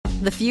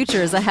The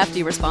future is a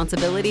hefty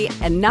responsibility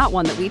and not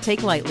one that we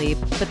take lightly,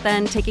 but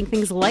then taking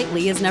things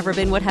lightly has never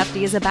been what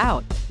Hefty is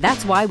about.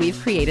 That's why we've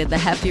created the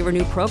Hefty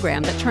Renew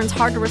program that turns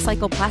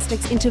hard-to-recycle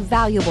plastics into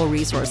valuable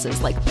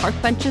resources like park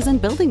benches and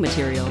building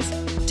materials.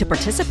 To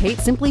participate,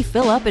 simply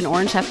fill up an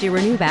orange Hefty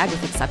Renew bag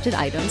with accepted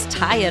items,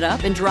 tie it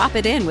up, and drop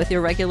it in with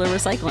your regular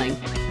recycling.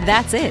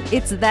 That's it.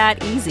 It's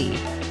that easy.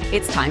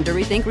 It's time to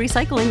rethink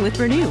recycling with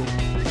Renew.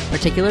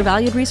 Particular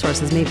valued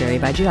resources may vary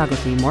by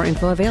geography. More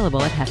info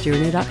available at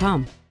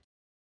heftyrenew.com.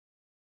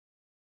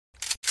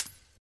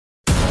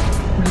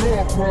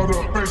 Your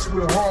product, faced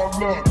with hard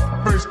luck.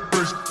 Faced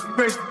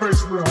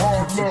with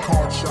hard luck.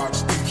 Card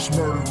shots, thieves,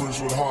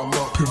 murderers with hard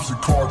luck. Pimps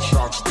and card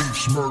shots,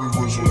 thieves,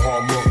 murderers with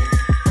hard luck.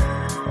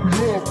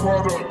 Your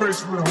product,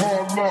 faced with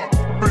hard luck.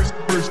 Faced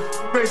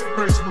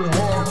with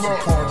hard luck.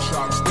 Card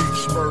shots,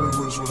 thieves,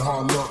 murderers with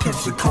hard luck.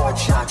 Pimps and card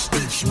shots,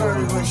 thieves,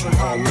 murderers with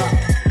hard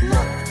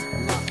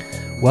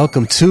luck.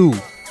 Welcome to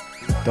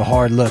the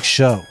Hard Luck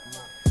Show.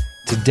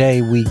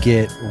 Today we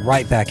get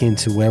right back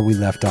into where we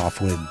left off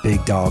with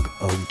Big Dog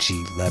OG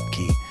Lep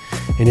Key.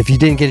 And if you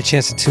didn't get a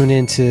chance to tune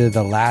into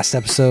the last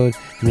episode,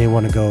 you may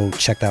want to go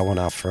check that one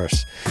out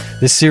first.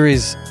 This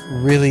series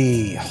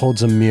really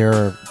holds a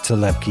mirror to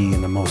Lep Key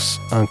in the most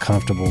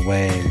uncomfortable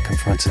way and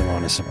confronts him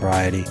on his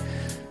sobriety.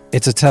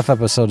 It's a tough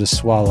episode to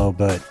swallow,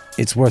 but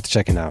it's worth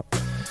checking out.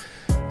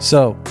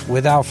 So,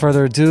 without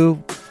further ado,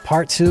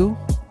 part 2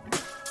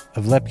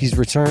 of Lep Key's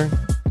return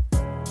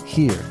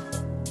here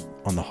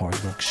on the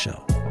Hard Luck Show.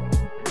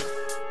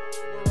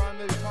 We're on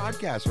this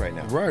podcast right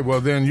now. Right. Well,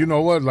 then you know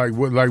what?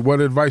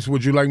 What advice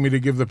would you like me to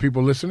give the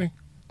people listening?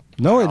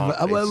 No It's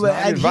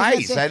not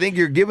advice. I think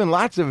you're giving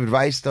lots of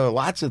advice to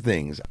lots of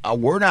things.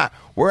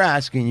 We're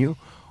asking you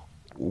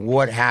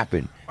what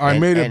happened. I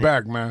made it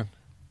back, man,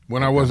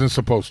 when I wasn't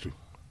supposed to.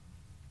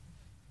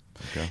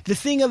 Okay. The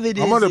thing of it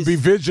is, I'm going to be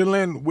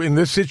vigilant in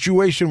this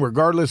situation,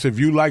 regardless if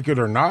you like it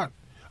or not.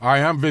 I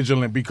am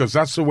vigilant because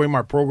that's the way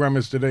my program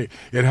is today.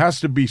 It has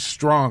to be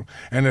strong,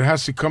 and it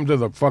has to come to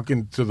the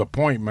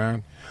point,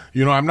 man.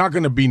 You know, I'm not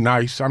going to be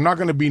nice. I'm not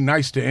going to be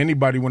nice to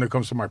anybody when it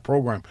comes to my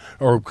program,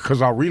 or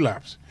because I'll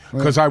relapse.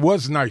 Because I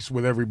was nice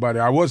with everybody.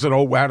 I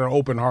had an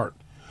open heart.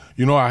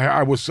 You know,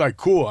 I was like,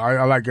 cool.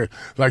 I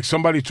like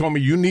somebody told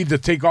me, you need to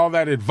take all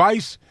that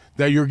advice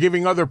that you're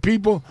giving other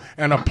people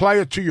and apply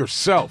it to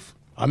yourself.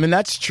 I mean,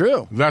 that's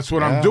true. That's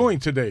what I'm doing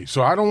today.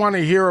 So I don't want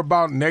to hear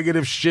about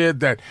negative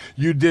shit that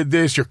you did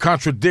this, you're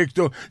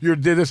contradicting, you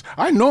did this.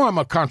 I know I'm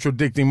a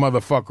contradicting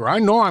motherfucker. I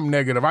know I'm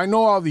negative. I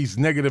know all these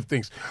negative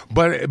things.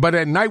 But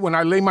at night when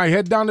I lay my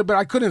head down to bed,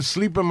 I couldn't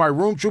sleep in my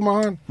room,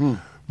 Chumahan.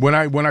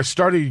 When I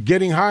started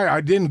getting high,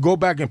 I didn't go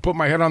back and put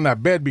my head on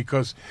that bed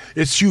because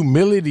it's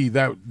humility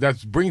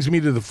that brings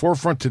me to the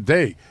forefront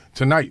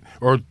tonight,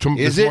 or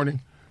this morning.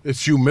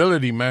 It's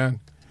humility, man.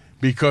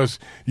 Because,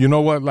 you know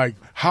what, like,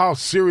 how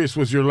serious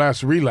was your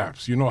last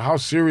relapse? You know, how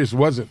serious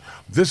was it?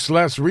 This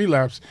last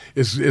relapse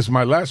is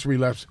my last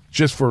relapse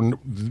just for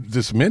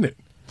this minute.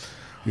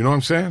 You know what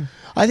I'm saying?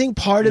 I think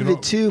part of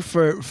it, too,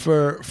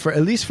 for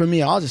at least for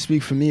me, I'll just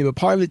speak for me, but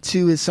part of it,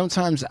 too, is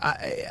sometimes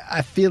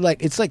I feel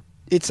like it's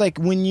like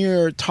when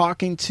you're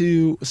talking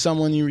to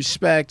someone you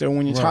respect, or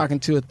when you're talking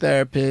to a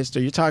therapist,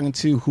 or you're talking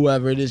to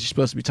whoever it is you're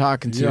supposed to be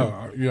talking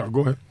to. Yeah,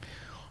 go ahead.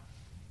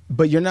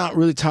 But you're not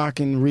really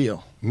talking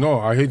real. No,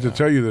 I hate to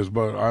tell you this,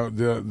 but I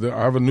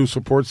have a new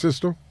support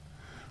system,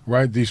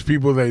 right? These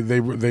people, they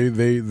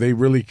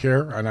really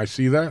care, and I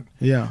see that.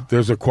 Yeah.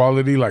 There's a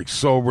quality like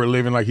sober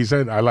living, like he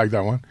said. I like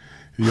that one.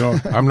 You know,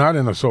 I'm not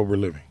in a sober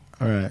living.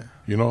 All right.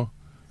 You know,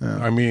 Yeah.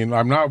 I mean,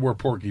 I'm not where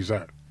Porky's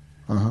at.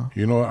 Uh-huh.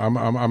 You know,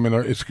 I'm in a.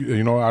 It's,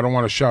 you know, I don't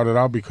want to shout it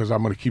out because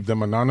I'm going to keep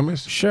them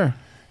anonymous. Sure.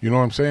 You know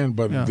what I'm saying?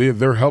 But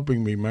they're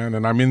helping me, man,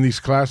 and I'm in these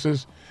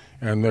classes.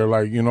 And they're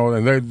like, you know,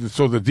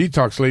 so the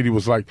detox lady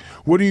was like,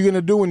 what are you going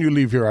to do when you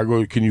leave here? I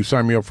go, can you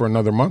sign me up for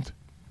another month?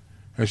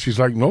 And she's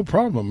like, no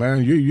problem,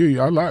 man.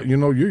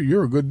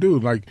 You're a good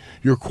dude. Like,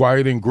 you're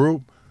quiet in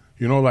group.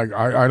 You know, like,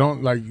 I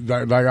don't,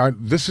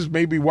 this is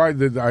maybe why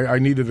I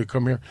needed to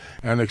come here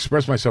and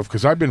express myself,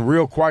 because I've been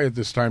real quiet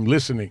this time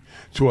listening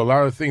to a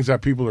lot of things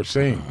that people are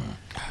saying.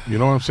 You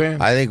know what I'm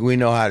saying? I think we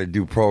know how to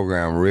do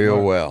program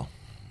real well.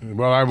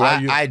 Well,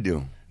 I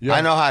do. Yeah.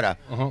 I know how to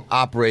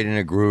operate in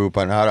a group.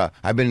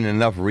 I've been in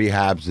enough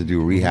rehabs to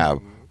do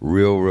rehab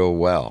real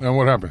well. And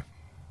what happened?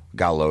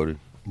 Got loaded.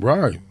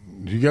 Right.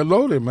 You get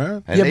loaded,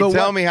 man. And they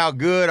tell me how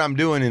good I'm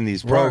doing in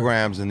these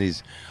programs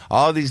and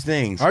all these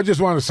things. I just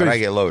want to say, I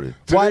get loaded.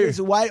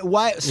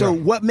 Why? So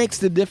what makes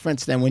the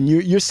difference then when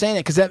you're saying it?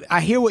 Because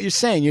I hear what you're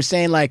saying. You're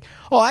saying like,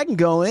 oh, I can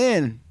go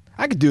in,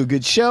 I could do a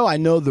good show. I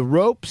know the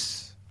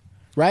ropes.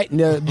 Right?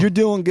 No, you're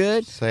doing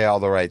good. Say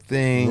all the right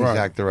things,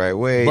 act the right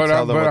way. But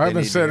I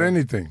haven't said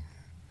anything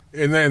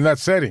in that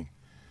setting.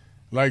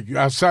 Like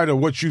outside of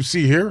what you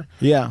see here,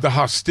 Yeah. the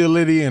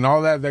hostility and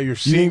all that you're You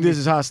seeing. think this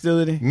is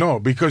hostility? No,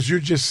 because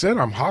you just said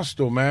I'm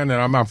hostile, man, and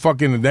I'm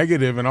fucking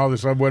negative and all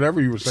this, whatever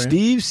you were saying.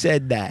 Steve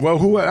said that.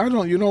 Well, I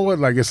don't. You know what?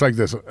 Like it's like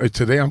this.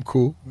 Today I'm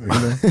cool.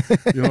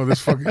 You know this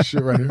fucking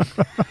shit right here.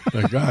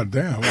 Like God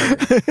damn.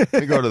 Let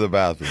me go to the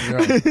bathroom. Yeah.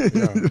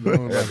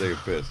 I'll take a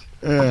piss.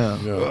 Yeah.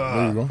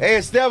 There you go. Hey,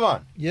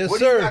 Esteban. Yes, what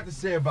do sir. you got to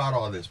say about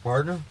all this,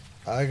 partner?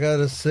 I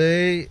gotta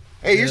say,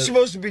 Hey, you're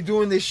supposed to be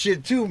doing this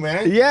shit too,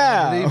 man.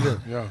 Yeah. leaving.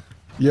 Yeah.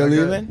 You're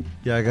leaving?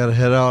 Yeah, I gotta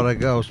head out.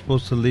 I was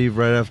supposed to leave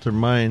right after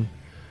mine.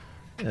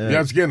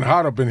 Yeah, it's getting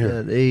hot up in here.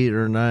 At 8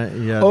 or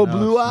 9. Yeah. Oh, now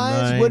Blue it's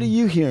Eyes? 9. What are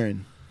you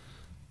hearing?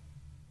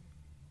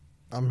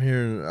 I'm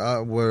hearing.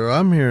 What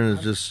I'm hearing is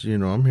just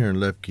I'm hearing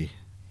Lepke.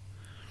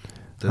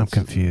 I'm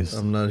confused.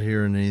 I'm not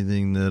hearing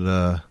anything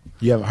that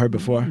You haven't heard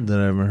before? that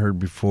I haven't heard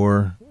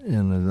before,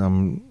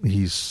 and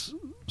he's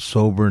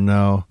sober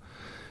now.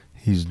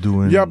 He's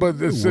doing but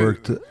it's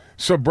work.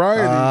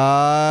 sobriety.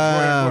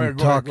 I'm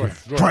talking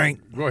Frank.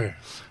 Go ahead.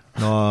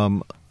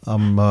 No,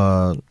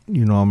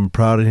 I'm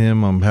proud of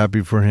him. I'm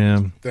happy for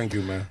him. Thank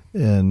you, man.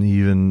 And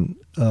even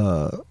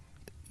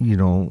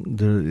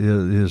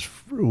his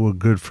a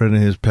good friend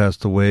of his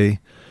passed away,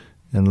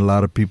 and a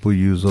lot of people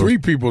use those. 3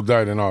 people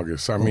died in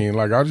August. I mean,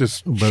 like I'll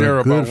just But share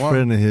a about good one.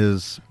 friend of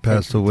his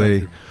passed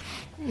away,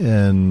 Thank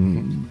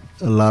and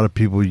a lot of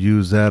people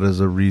use that as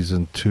a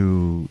reason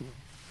to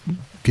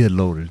get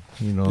loaded.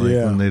 Like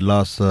Yeah. when they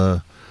lost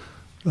a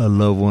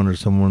loved one or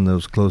someone that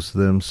was close to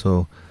them.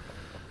 So,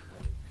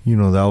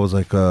 that was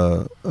like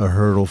a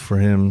hurdle for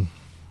him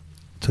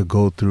to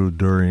go through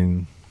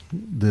during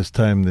this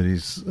time that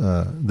he's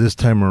this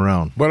time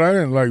around. But I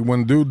didn't like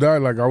when dude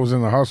died. Like I was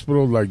in the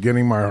hospital, like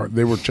getting my heart.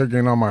 They were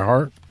checking on my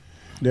heart.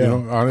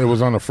 Yeah. It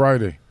was on a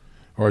Friday.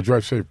 All right,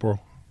 drive safe, bro.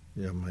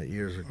 Yeah, my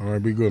ears are. All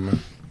right, be good, man.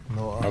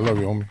 No, I love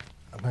you, homie.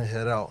 I'm gonna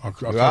head out. I'll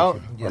You talk out?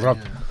 to you. I'll talk-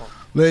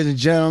 Ladies and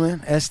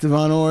gentlemen,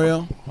 Esteban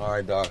Oriol, All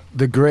right, dog.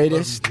 the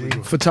greatest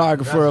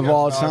photographer of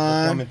all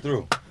time, Coming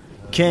through.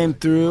 came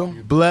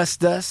through,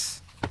 blessed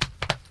us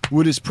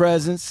with his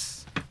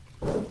presence.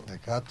 I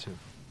got to.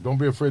 Don't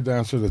be afraid to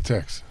answer the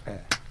text.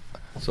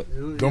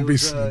 It Don't be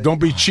was, don't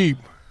be cheap.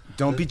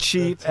 Don't be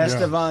cheap,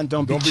 Esteban.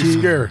 Don't be Don't be cheap.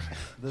 scared.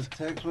 The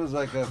text was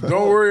like a.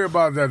 Don't worry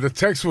about that. The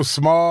text was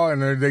small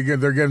and they're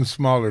getting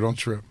smaller. Don't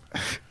trip.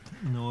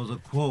 No, it was a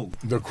quote.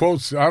 The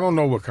quotes, I don't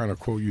know what kind of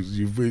quote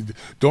you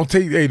don't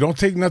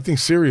take nothing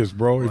serious,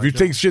 bro. If you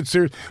take shit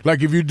serious,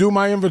 like if you do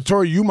my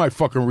inventory, you might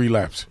fucking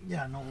relapse.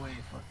 Yeah, no way.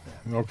 Fuck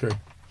that. Okay.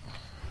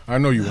 I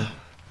know you will.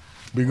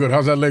 Be good.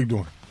 How's that leg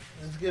doing?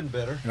 It's getting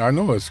better. I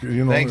know it's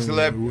Thanks,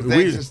 Lep.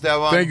 Thanks,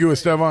 Esteban. Thank you,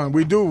 Esteban.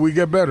 We do. We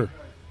get better.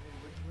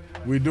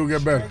 We do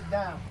get better.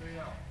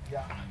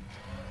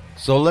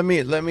 So let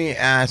me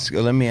ask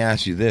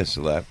you this,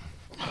 Lep.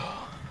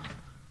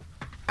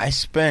 I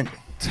spent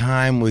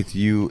time with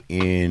you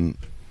in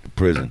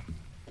prison,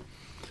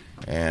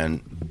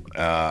 and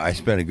I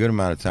spent a good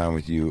amount of time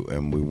with you,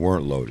 and we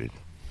weren't loaded.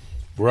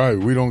 Right.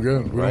 We don't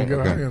get Right, high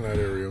okay. in that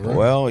area. Right?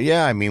 Well,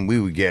 yeah, I mean, we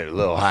would get a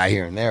little high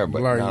here and there,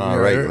 but Like, not on a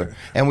yeah, regular. yeah.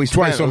 And we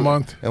Twice spent a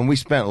month. and we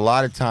spent a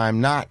lot of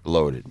time not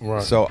loaded.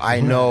 Right. So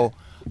I know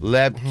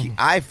Lepke.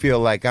 I feel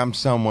like I'm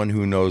someone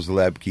who knows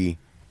Lepke,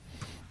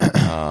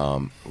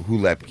 who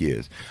Lepke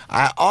is.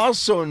 I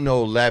also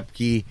know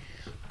Lepke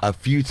a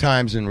few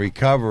times in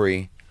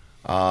recovery,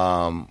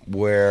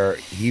 where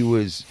he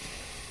was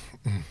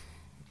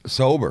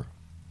sober,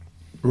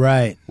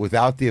 Right.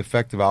 without the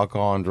effect of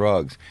alcohol and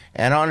drugs,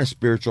 and on a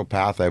spiritual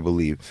path, I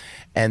believe.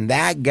 And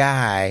that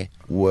guy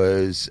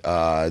was,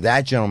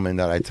 that gentleman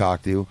that I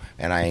talked to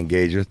and I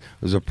engaged with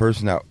was a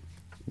person that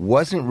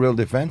wasn't real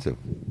defensive.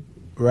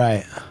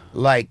 Right.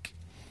 Like,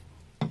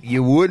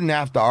 you wouldn't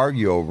have to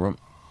argue over him.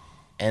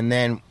 And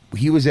then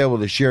he was able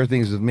to share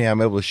things with me.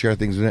 I'm able to share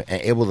things with him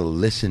and able to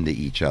listen to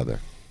each other.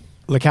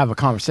 Like have a A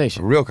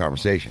conversation. real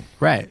conversation.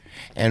 Right.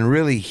 And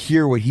really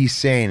hear what he's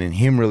saying and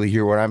him really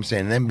hear what I'm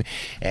saying.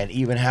 And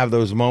even have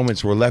those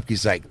moments where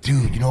Lepke's like,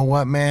 dude, you know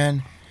what,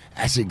 man?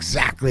 That's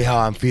exactly how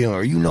I'm feeling.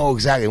 Or you know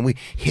exactly. And we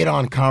hit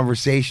on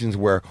conversations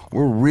where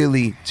we're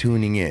really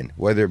tuning in,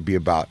 whether it be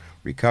about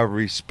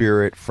recovery,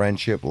 spirit,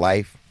 friendship,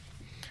 life.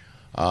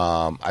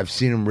 I've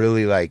seen him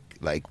really like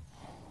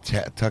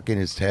tuck in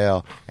his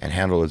tail and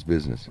handle his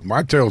business.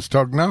 My tail's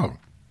tucked now.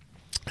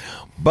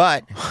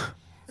 But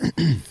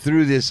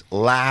through this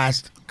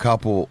last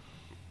couple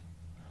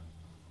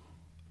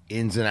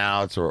ins and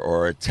outs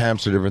or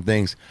attempts or different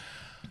things,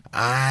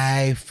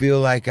 I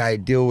feel like I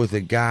deal with a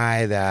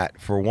guy that,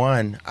 for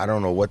one, I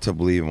don't know what to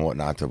believe and what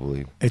not to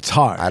believe. It's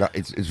hard.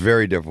 It's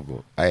very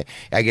difficult. I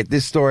get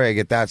this story, I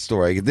get that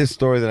story, I get this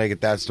story, then I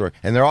get that story,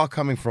 and they're all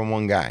coming from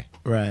one guy.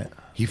 Right.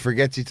 He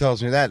forgets he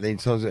tells me that, then he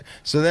tells me.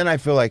 So then I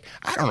feel like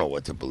I don't know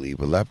what to believe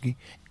with Lepke.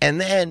 And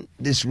then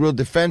this real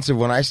defensive,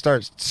 when I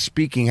start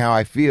speaking how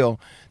I feel,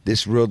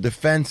 this real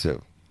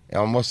defensive,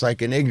 almost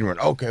like an ignorant.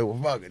 Okay, well,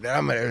 fuck it.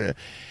 I'm gonna,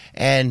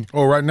 and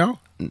Oh, right now?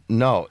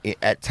 no,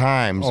 at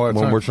times Oh, at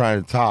when times. we're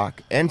trying to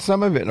talk, and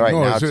some of it right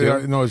now it's,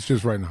 too. no, it's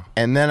just right now.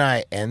 And then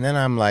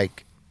I'm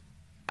like,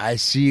 I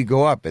see you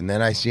go up, and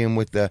then I see him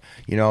with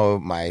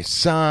my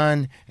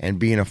son and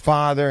being a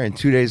father, and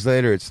 2 days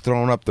later it's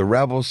throwing up the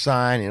rebel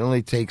sign. It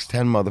only takes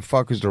 10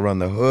 motherfuckers to run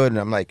the hood, and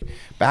I'm like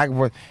back and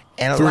forth,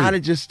 and a lot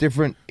of just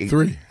different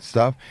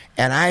stuff.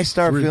 And I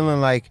start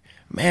feeling like,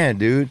 man,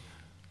 dude,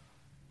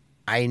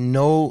 I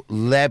know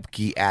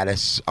Lepke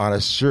on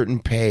a certain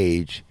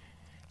page,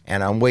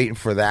 and I'm waiting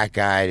for that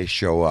guy to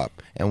show up.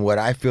 And what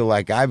I feel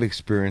like I've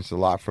experienced a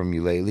lot from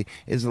you lately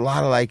is a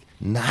lot of like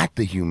not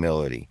the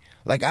humility.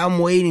 Like, I'm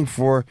waiting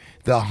for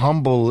the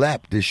humble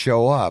Lep to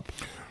show up.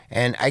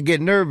 And I get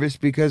nervous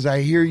because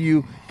I hear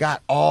you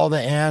got all the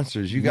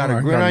answers. You got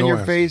a grin on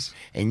your face,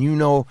 and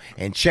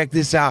and check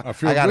this out.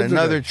 I got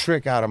another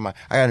trick I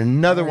got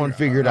another one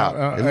figured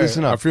out.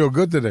 Listen up. I feel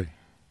good today.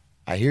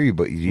 I hear you,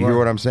 but you hear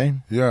what I'm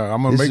saying? Yeah,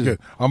 I'm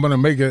gonna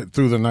make it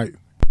through the night,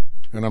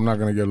 and I'm not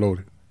gonna get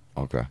loaded.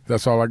 Okay.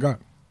 That's all I got.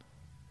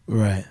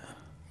 Right.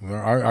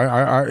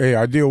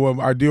 I deal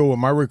with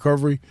my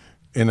recovery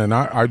in an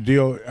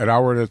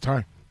hour at a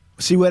time.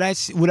 See what I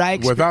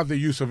without the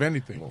use of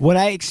anything. What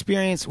I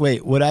experienced.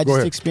 What I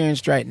just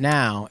experienced right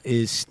now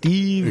is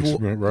Steve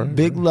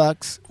Big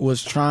Lux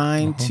was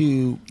trying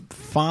to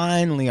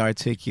finally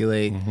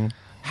articulate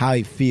how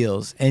he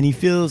feels, and he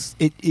feels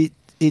it.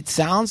 It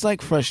sounds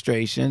like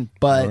frustration,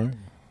 but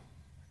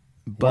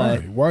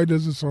why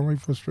does it sound like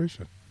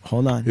frustration?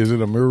 Hold on. Is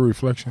it a mirror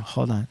reflection?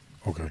 Hold on.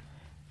 Okay.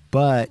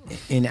 But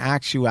in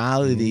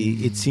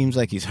actuality, it seems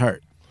like he's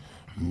hurt.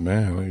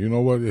 Man, you know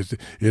what?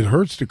 It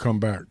hurts to come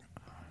back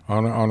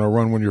on a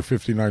run when you're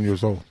 59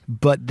 years old.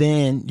 But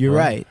then you're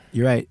right.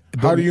 You're right.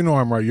 How do you know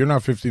I'm right? You're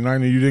not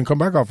 59 and you didn't come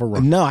back off a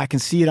run. No, I can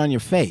see it on your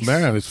face.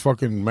 Man, it's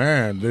fucking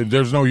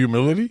There's no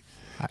humility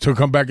to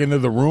come back into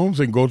the rooms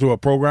and go to a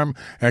program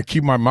and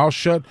keep my mouth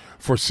shut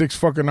for 6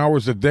 fucking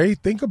hours a day.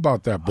 Think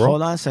about that, bro.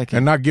 Hold on a second.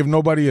 And not give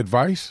nobody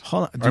advice.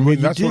 Hold on. I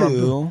mean, that's what I'm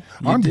doing.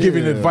 I'm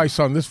giving advice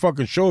on this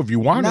fucking show if you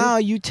want it. No,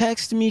 you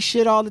text me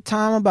shit all the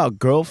time about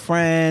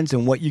girlfriends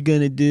and what you're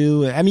going to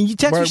do. I mean, you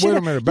text me shit. Wait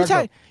a minute. Back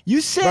up.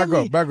 You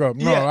send Back up.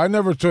 No, I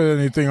never said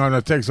anything on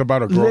a text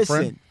about a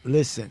girlfriend.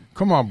 Listen.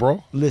 Come on,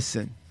 bro.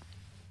 Listen.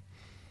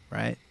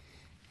 Right?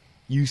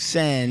 You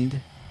send,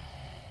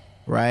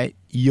 right,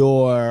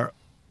 your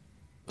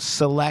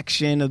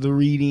selection of the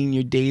reading,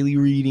 your daily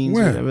readings,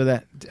 whatever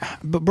that.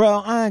 But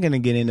bro, I'm not gonna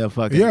get into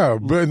fucking. Yeah,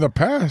 but in the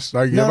past,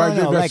 like no, if I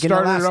did that, like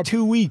started in the last up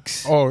 2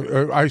 weeks.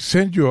 Oh, I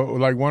sent you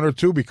like 1 or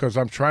 2 because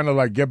I'm trying to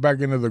like get back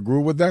into the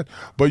groove with that.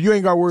 But you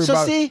ain't got to worry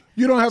about.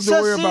 You don't have to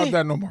worry about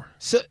that no more.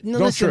 So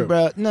listen, trip.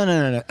 Bro.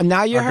 No.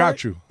 Now you're hurt. I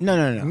got you.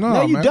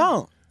 No, you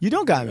don't. You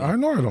don't got me. I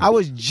know I don't. I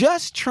was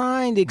just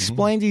trying to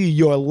explain to you.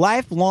 Your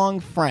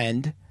lifelong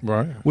friend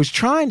was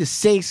trying to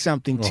say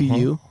something to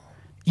you.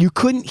 You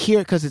couldn't hear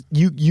it because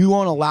you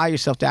won't allow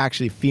yourself to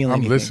actually feel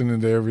anything. I'm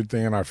listening to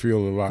everything and I feel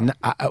a lot.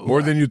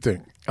 More than you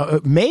think.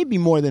 Maybe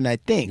more than I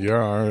think.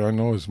 Yeah, I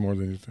know it's more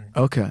than you think.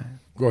 Okay.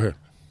 Go ahead.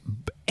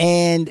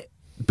 And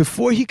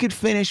before he could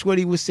finish what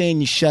he was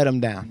saying, you shut him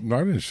down. No,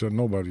 I didn't shut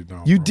nobody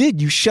down. You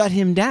did. You shut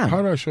him down.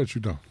 How did I shut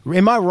you down?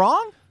 Am I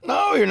wrong?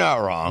 No, you're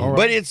not wrong. Right.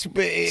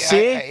 But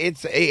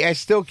I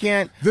still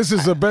can't. This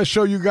is the best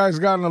show you guys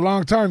got in a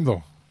long time,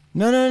 though.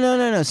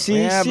 No.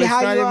 See but how it's you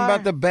not even are?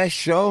 about the best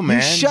show, man.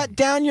 You shut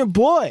down your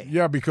boy.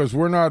 Yeah, because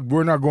we're not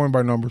going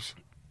by numbers.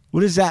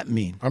 What does that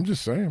mean? I'm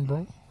just saying,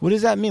 bro. What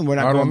does that mean? We're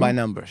not going by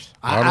numbers.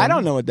 I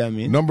don't know what that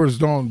means. Numbers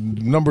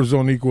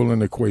don't equal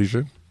an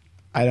equation.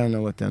 I don't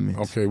know what that means.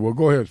 Okay, well,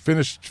 go ahead.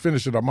 Finish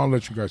it. I'm gonna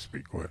let you guys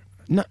speak. Go ahead.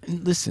 No,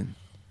 listen.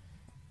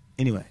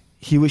 Anyway,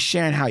 he was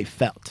sharing how he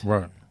felt.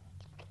 Right.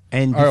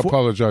 And I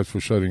apologize for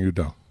shutting you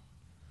down.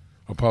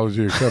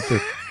 Apology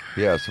accepted.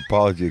 Yes,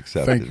 apology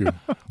accepted. Thank you.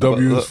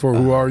 W is for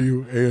who are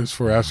you? A is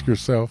for ask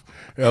yourself.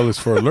 L is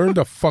for learn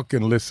to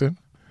fucking listen.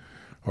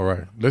 All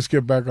right, let's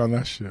get back on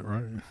that shit,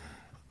 right?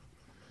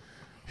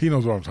 He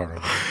knows what I'm talking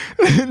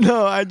about.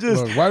 No, I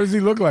just... Look, why does he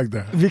look like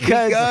that?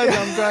 Because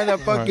I'm trying to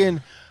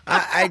fucking...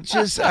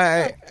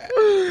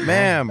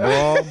 Man,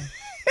 bro.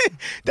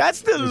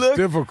 That's the look. It's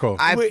difficult.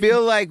 I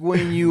feel like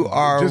when you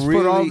are just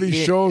really put all these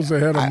shows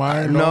ahead of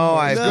mine.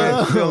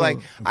 I feel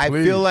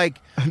like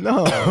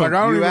no. Like I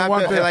don't even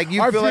want to. Like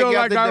you feel like you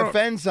have to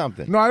defend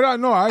something. No, I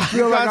don't know. I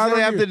feel like I don't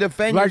have to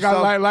defend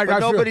yourself. But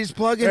nobody's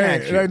plugging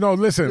at you. No,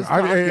 listen.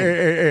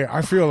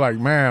 I feel like,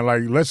 man,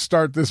 like let's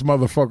start this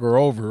motherfucker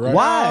over. Right?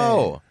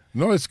 Why?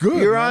 No, it's good.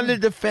 You're man. on the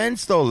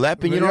defense, though,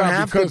 Lep, and you don't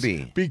have to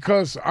be.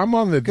 Because I'm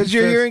on the defense. Because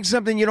you're hearing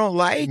something you don't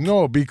like?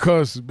 No,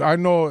 because I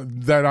know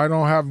that I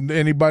don't have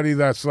anybody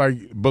that's,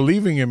 like,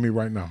 believing in me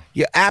right now.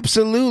 Yeah,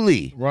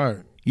 absolutely. Right.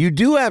 You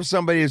do have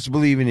somebody that's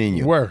believing in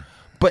you. Where?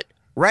 But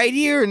right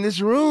here in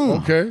this room.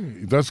 Okay,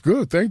 that's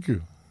good. Thank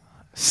you.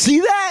 See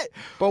that?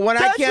 But when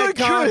I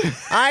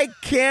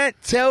can't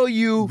tell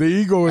you the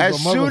ego is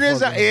as soon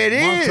as it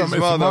is,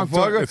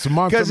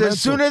 motherfucker. Because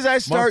as soon as I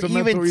start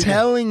even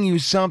telling you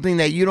something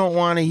that you don't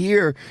want to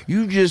hear,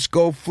 you just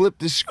go flip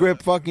the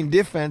script fucking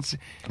defense.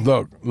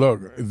 Look,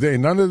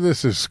 none of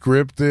this is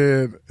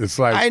scripted. It's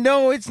like I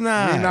know it's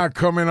not. We're not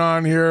coming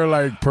on here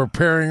like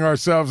preparing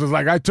ourselves. It's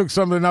like I took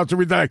something out to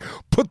read. Like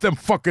put them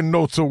fucking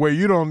notes away.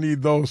 You don't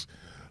need those.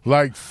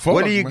 Like, fuck.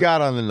 What do you man.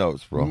 got on the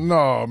notes, bro?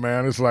 No,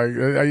 man. It's like,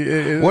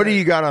 What do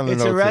you got on the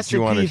It's notes a that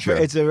you want to recipe for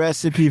share? it's a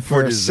recipe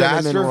for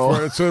disaster? cinnamon roll.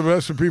 It's a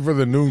recipe for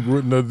the new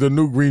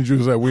green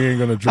juice that we ain't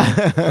gonna drink.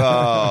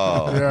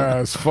 Oh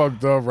Yeah, it's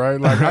fucked up, right?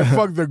 Like I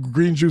fucked the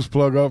green juice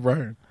plug up,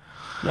 right?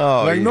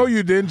 no! Like no,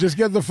 you didn't. Just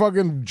get the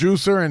fucking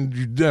juicer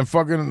and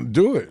fucking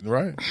do it,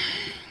 right?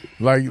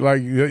 Like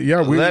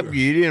yeah, Lep,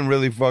 you didn't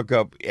really fuck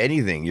up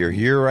anything. You're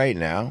here right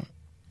now.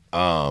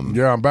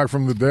 Yeah, I'm back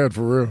from the dead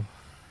for real.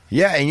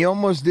 Yeah, and you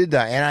almost did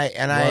that,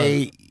 and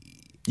I.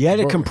 You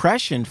had a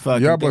compression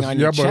fucking thing on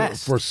your but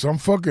chest. for some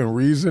fucking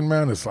reason,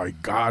 man, it's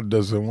like God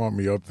doesn't want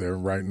me up there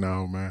right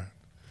now, man.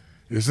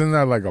 Isn't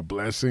that like a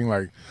blessing?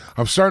 Like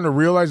I'm starting to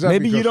realize that.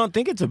 Maybe you because- don't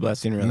think it's a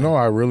blessing, really. No,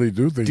 I really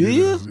do think. Do it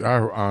you? is. I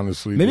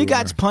honestly. Maybe do,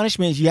 God's man.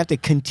 punishment is you have to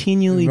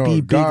continually No, be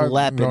Big God-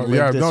 Lep no, and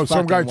live this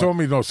some guy fucking told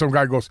me, some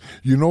guy goes,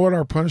 you know what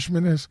our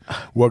punishment is?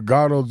 What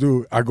God will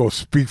do, I go,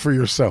 speak for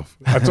yourself.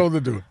 I told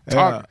the dude,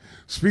 talk,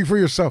 speak for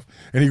yourself.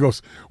 And he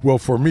goes, well,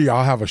 for me,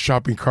 I'll have a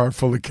shopping cart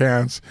full of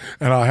cans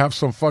and I'll have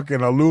some fucking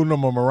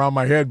aluminum around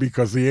my head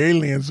because the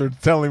aliens are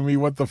telling me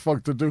what the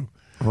fuck to do.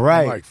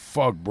 Right. I'm like,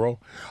 fuck, bro.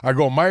 I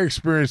go, my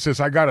experience is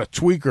I got a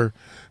tweaker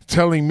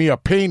telling me a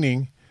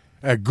painting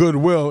at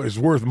Goodwill is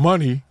worth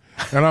money.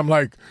 And I'm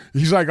like,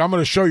 he's like, I'm going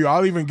to show you.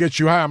 I'll even get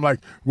you high. I'm like,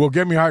 well,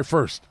 get me high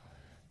first.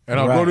 And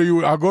I'll go to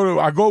you. I'll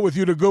go with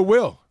you to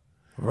Goodwill.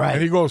 Right.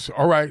 And he goes,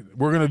 all right,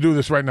 we're going to do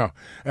this right now.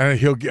 And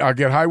I'll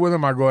get high with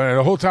him. I go, and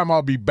the whole time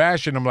I'll be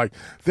bashing him like,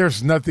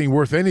 there's nothing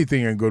worth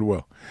anything in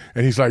Goodwill.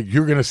 And he's like,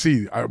 you're going to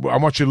see. I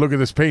want you to look at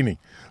this painting.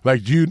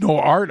 Like, do you know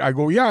art? I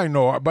go, yeah, I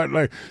know art. But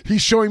like,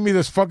 he's showing me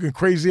this fucking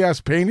crazy ass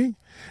painting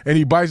and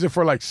he buys it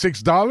for like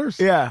 $6.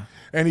 Yeah.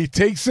 And he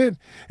takes it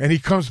and he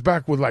comes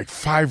back with like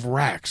 5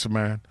 racks,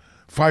 man.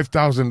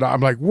 $5,000. I'm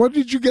like, what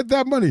did you get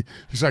that money?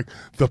 He's like,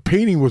 the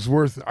painting was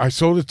worth. I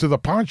sold it to the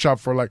pawn shop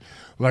for like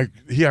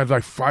he had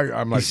like 5.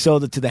 I'm He like,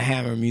 sold it to the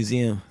Hammer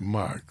Museum.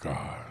 my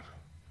God.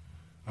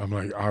 I'm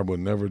like, I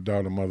would never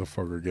doubt a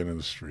motherfucker again in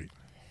the street.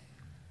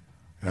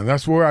 And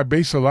that's where I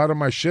base a lot of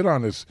my shit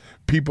on is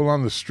people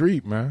on the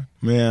street, man.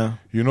 Yeah.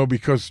 You know,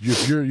 because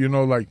if you're, you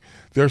know, like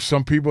there's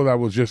some people that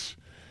will just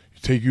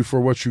take you for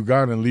what you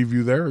got and leave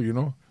you there, you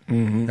know.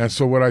 Mm-hmm. And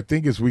so what I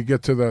think is we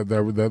get to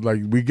that like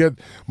we get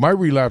my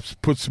relapse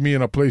puts me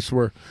in a place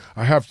where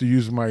I have to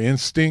use my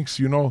instincts,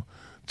 you know,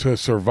 to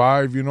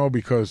survive, you know,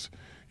 because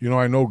you know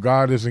I know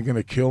God isn't going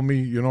to kill me,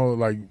 you know,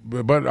 like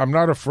but I'm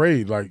not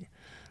afraid, like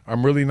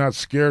I'm really not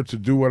scared to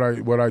do what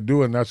I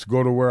do, and that's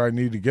go to where I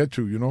need to get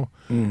to, you know.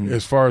 Mm-hmm.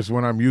 As far as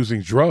when I'm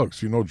using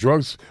drugs, you know,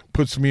 drugs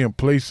puts me in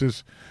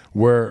places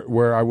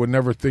where I would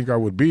never think I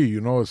would be,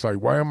 you know. It's like,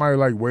 why am I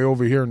like way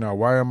over here now?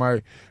 Why am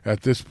I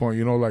at this point,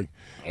 you know, like.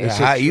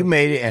 Yeah, you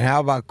made it, and how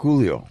about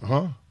Coolio?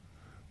 Huh?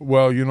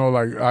 Well, you know,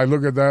 like I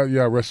look at that.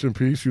 Yeah, rest in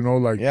peace. You know,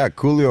 like Yeah,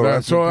 Coolio.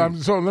 that, so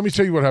let me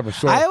tell you what happened.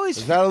 So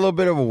Is that a little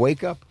bit of a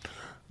wake up?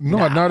 no,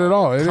 not at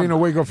all. It ain't a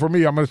wake up for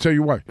me. I'm going to tell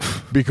you why.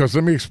 Because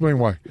let me explain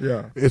why.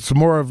 Yeah, it's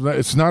more of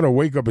it's not a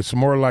wake up. It's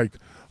more like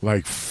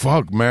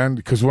fuck, man.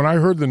 Because when I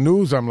heard the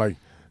news, I'm like,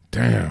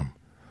 damn,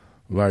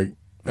 like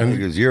And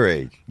he was your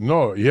age.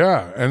 no,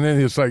 yeah, and then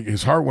it's like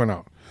his heart went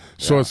out.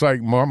 So it's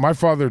like my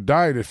father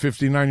died at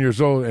 59 years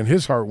old, and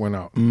his heart went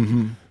out.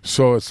 Mm-hmm.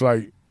 So it's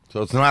like,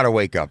 So it's not a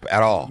wake up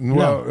at all.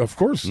 well, of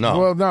course, No.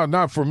 Well, no,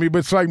 not for me, but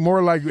it's like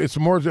more like it's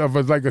more of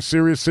a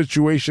serious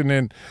situation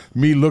than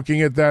me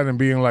looking at that and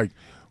being like,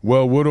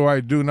 well, what do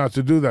I do not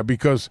to do that?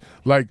 Because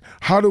like,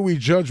 how do we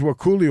judge what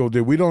Coolio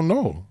did? We don't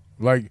know.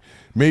 Like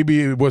maybe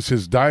it was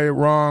his diet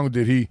wrong.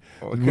 Did he?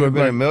 Well, it could have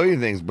been a million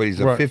things, but he's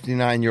a Right.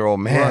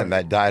 59-year-old man Right.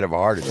 that died of a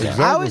heart attack.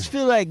 I always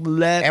feel like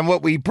And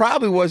what we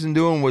probably wasn't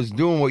doing was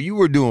doing what you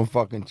were doing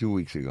fucking 2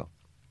 weeks ago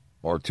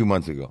or 2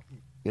 months ago.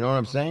 You know what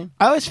I'm saying?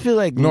 I always feel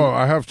like No,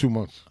 I have 2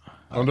 months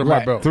under my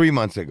Right. belt. 3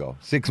 months ago,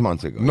 6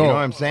 months ago. No, You know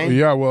what I'm saying?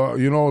 Yeah, well,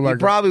 you know, He like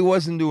probably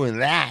wasn't doing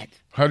that.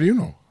 how do you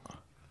know?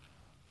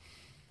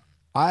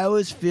 I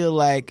always feel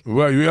like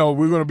Well, you know,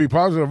 we're going to be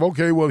positive.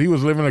 Okay, well, he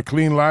was living a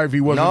clean life.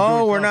 He wasn't. No,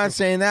 doing we're not contraband.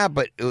 saying that,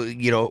 but,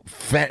 you know,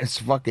 it's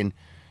fucking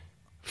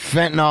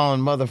fentanyl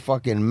and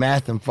motherfucking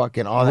meth and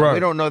fucking all that. Right. We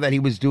don't know that he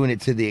was doing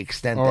it to the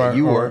extent All that right,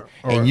 you all were right,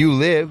 all and right. you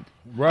lived.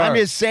 Right. I'm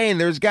just saying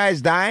there's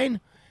guys dying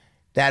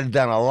that have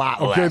done a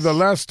lot Okay, less. the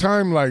last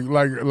time, like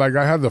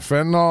I had the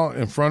fentanyl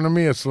in front of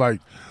me, it's like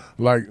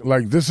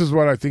this is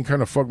what I think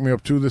kind of fucked me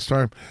up too. This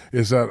time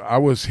is that I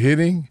was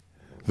hitting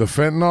the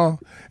fentanyl,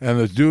 and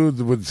the dude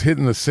was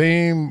hitting the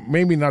same,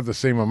 maybe not the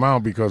same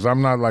amount because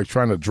I'm not like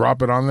trying to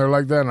drop it on there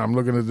like that. And I'm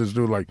looking at this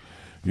dude like,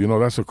 you know,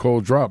 that's a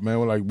cold drop, man.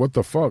 We're like, what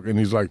the fuck? And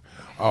he's like,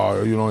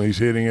 oh, you know, he's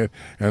hitting it,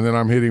 and then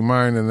I'm hitting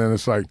mine, and then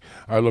it's like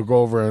I look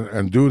over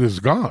and dude is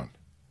gone.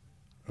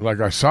 Like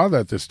I saw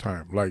that this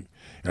time, like,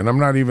 and I'm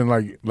not even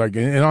like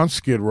on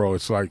Skid Row.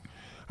 It's like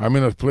I'm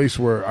in a place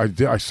where I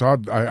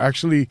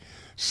actually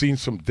seen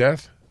some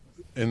death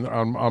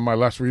on my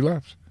last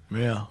relapse.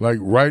 yeah. Like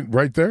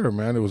right there,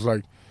 man. It was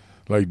like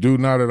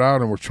dude nodded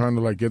out, and we're trying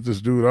to like get this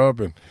dude up,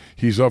 and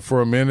he's up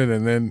for a minute,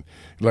 and then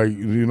like,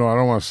 you know, I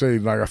don't want to say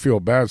like I feel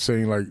bad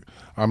saying like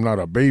I'm not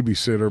a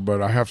babysitter,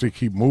 but I have to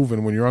keep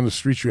moving. When you're on the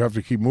streets, you have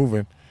to keep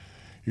moving.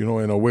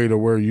 in a way to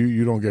where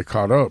you don't get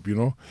caught up,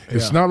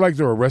 It's not like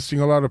they're arresting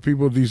a lot of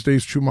people these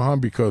days,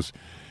 Chumahan, because,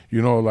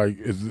 like,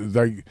 it's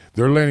like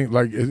they're letting,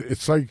 like,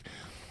 it's like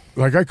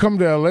I come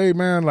to LA,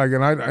 man, like,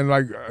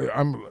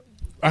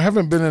 I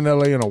haven't been in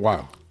LA in a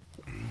while.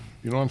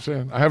 You know what I'm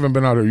saying? I haven't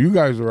been out here. You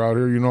guys are out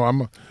here.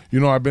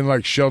 I've been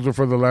like sheltered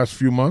for the last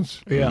few months.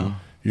 Yeah.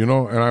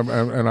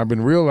 And I've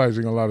been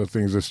realizing a lot of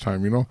things this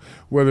time.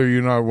 Whether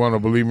you not want to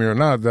believe me or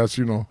not, that's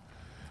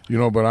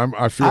But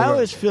I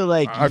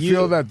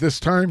feel that this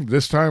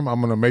time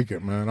I'm gonna make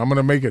it, man. I'm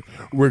gonna make it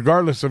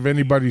regardless of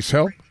anybody's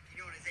help.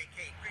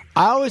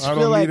 I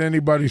don't need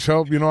anybody's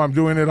help. I'm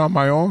doing it on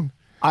my own.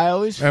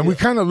 We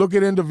kind of look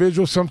at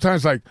individuals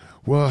sometimes like,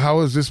 well, how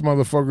is this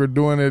motherfucker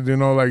doing it?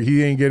 Like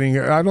he ain't getting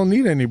it. I don't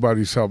need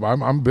anybody's help. I'm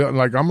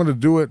gonna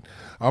do it.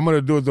 I'm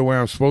gonna do it the way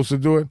I'm supposed to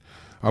do it.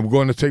 I'm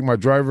going to take my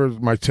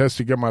test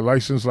to get my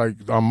license like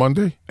on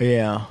Monday.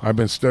 Yeah. I've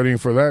been studying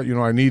for that.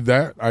 I need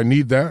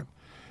that.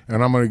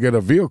 And I'm gonna get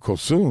a vehicle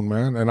soon,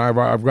 man. And I've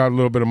got a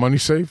little bit of money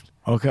saved.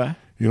 Okay.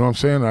 You know what I'm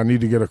saying? I need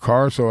to get a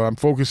car, so I'm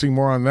focusing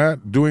more on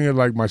that. Doing it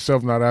like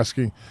myself, not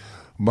asking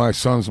my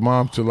son's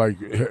mom to like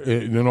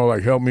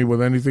help me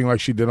with anything like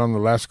she did on the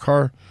last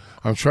car.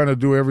 I'm trying to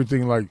do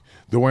everything like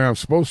the way I'm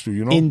supposed to,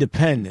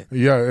 Independent.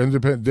 Yeah,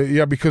 independent.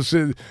 Yeah, because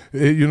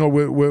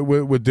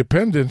with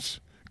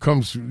dependence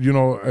comes,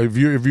 if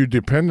you're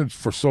dependent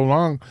for so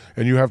long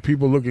and you have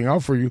people looking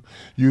out for you,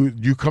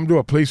 you come to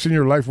a place in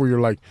your life where you're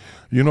like,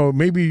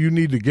 maybe you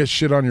need to get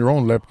shit on your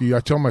own, Lepke.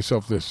 I tell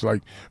myself this,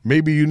 like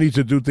maybe you need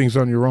to do things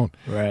on your own.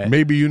 Right.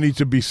 Maybe you need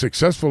to be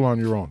successful on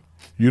your own.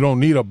 You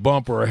don't need a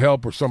bump or a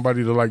help or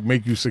somebody to like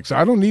make you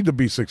successful. I don't need to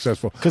be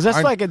successful because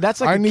that's like a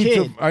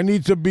kid. I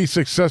need to be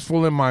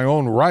successful in my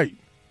own right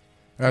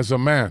as a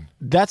man.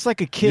 That's like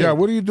a kid. Yeah.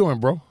 What are you doing,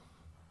 bro?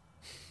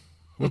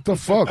 What the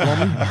fuck,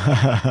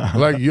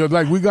 homie?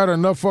 Like we got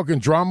enough fucking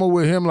drama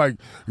with him. Like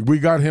we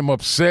got him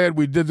upset.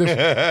 We did this.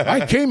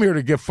 I came here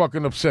to get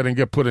fucking upset and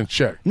get put in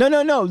check. No.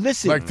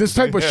 Listen, like this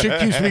type of shit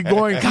keeps me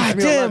going. God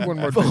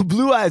damn,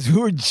 Blue Eyes, we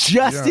were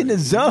just in the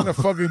zone. I'm gonna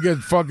fucking get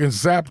fucking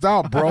zapped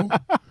out, bro.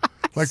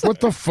 Like, what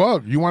the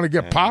fuck? You want to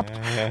get popped?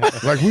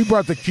 Like, we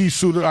brought the key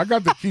suit. I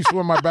got the key suit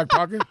in my back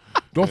pocket.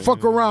 Don't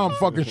fuck around,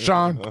 fucking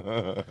Sean.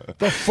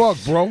 The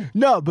fuck, bro?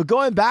 No, but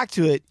going back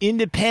to it,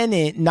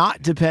 independent,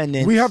 not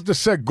dependent. We have to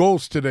set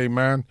goals today,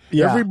 man.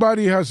 Yeah.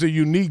 Everybody has a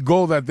unique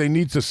goal that they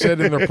need to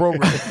set in their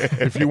program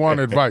if you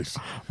want advice.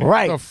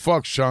 Right. What the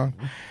fuck, Sean?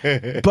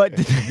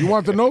 But you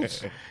want the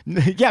notes?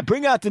 Yeah,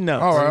 bring out the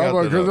notes. All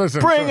right.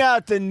 Listen, bring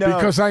out the notes.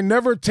 Because I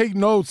never take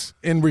notes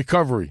in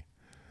recovery.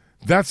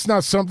 That's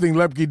not something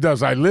Lepke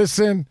does. I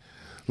listen.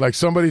 Like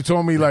somebody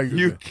told me, like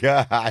you.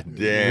 God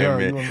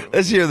damn it!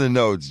 Let's hear the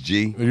notes,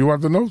 G. You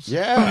want the notes?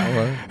 Yeah.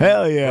 All right.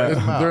 Hell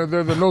yeah.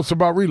 They're the notes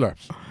about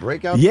relapse.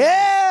 Break out.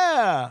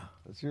 Yeah.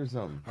 Let's hear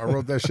something. I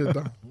wrote that shit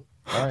down.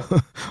 All right.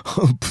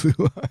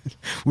 Blue eyes.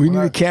 We need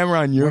a camera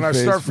on your face. When I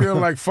start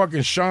feeling like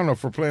fucking Shauna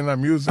for playing that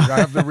music, I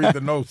have to read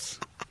the notes.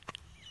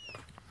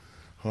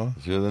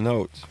 Let's hear the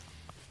notes.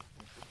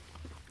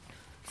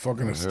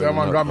 Fucking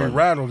Esteban got me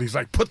rattled. He's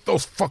like, put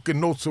those fucking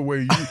notes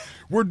away.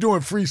 We're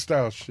doing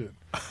freestyle shit.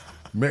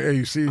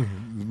 You see,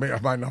 I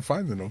might not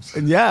find the notes.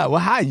 Yeah,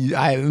 well,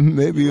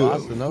 maybe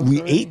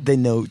we ate the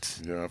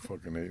notes. Yeah, I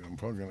fucking ate them.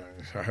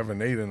 I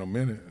haven't ate in a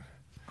minute.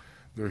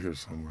 They're here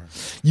somewhere.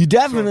 You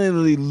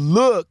definitely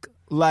look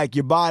like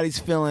your body's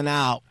filling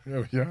out.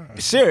 Yeah.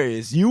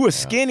 Serious. You were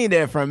skinny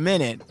there for a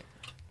minute.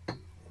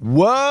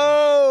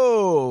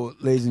 Whoa,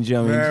 ladies and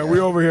gentlemen. Man,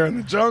 we over here in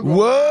the jungle.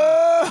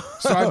 Whoa.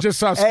 So I just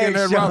saw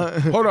Skinhead Rob.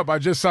 Hold up, I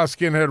just saw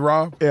Skinhead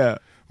Rob. Yeah.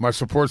 My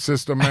support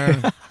system,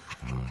 man.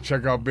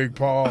 Check out Big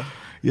Paul.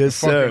 Yes,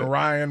 sir. Fucking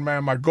Ryan,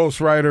 man. My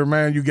ghostwriter,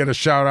 man. You get a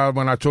shout out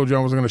when I told you I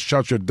was going to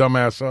shout your dumb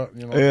ass up.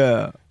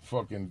 Yeah.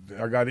 Fucking,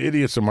 I got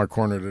idiots in my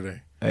corner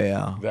today.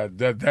 Yeah.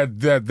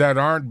 That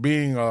aren't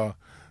being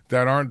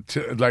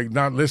like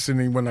not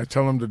listening when I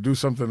tell them to do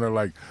something. They're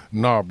like,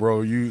 nah,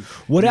 bro.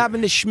 What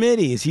happened to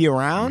Schmitty? Is he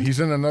around?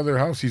 He's in another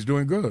house. He's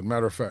doing good.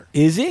 Matter of fact.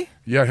 Is he?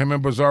 Yeah, him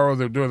and Bizarro,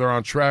 they're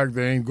on track.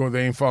 They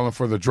ain't falling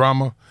for the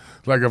drama.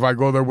 Like if I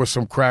go there with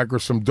some crack or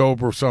some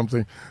dope or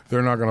something,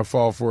 they're not gonna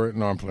fall for it.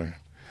 No, I'm playing.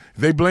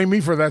 They blame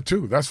me for that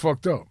too. That's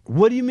fucked up.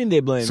 What do you mean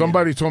they blame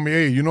Somebody told me,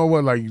 hey, you know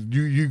what? Like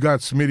you got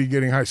Smitty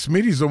getting high.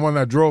 Smitty's the one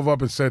that drove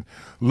up and said,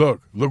 look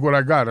what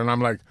I got. And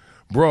I'm like,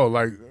 bro,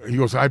 like he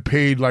goes, I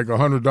paid like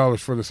 $100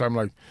 for this. I'm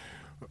like,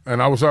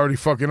 and I was already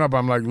fucking up.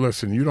 I'm like,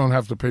 listen, you don't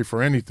have to pay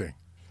for anything.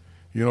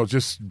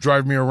 Just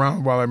drive me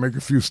around while I make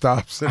a few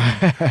stops.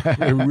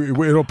 And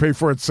it'll pay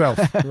for itself,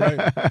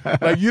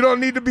 right? Like, you don't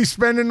need to be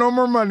spending no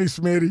more money,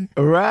 Smitty.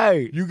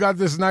 Right. You got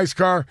this nice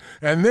car.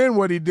 And then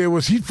what he did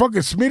was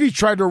Smitty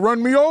tried to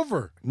run me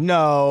over.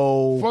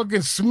 No. Fucking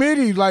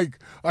Smitty, like,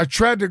 I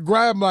tried to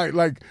grab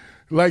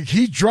like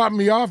he dropped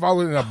me off. I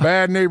was in a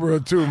bad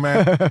neighborhood too,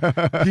 man.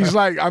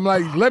 I'm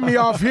like, let me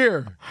off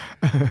here.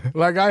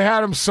 Like I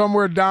had him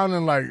somewhere down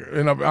in I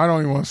don't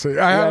even want to say.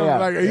 I had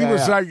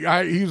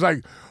him he was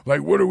like,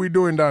 what are we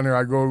doing down here?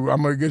 I go,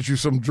 I'm gonna get you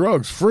some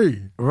drugs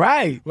free.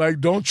 Right.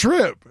 Like, don't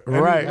trip.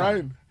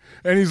 Right.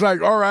 And he's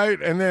like, all right.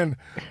 And then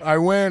I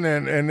went,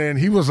 and then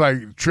he was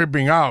like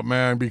tripping out,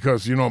 man,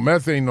 because,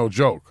 meth ain't no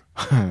joke.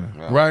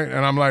 Right?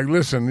 And I'm like,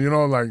 listen,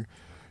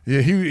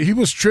 yeah, he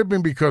was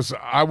tripping because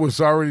I was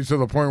already to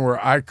the point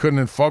where I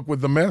couldn't fuck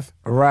with the meth.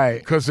 Right.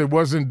 Because it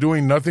wasn't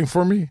doing nothing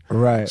for me.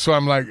 Right. So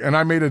I'm like, and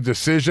I made a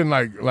decision,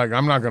 like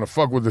I'm not going to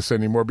fuck with this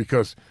anymore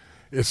because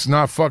it's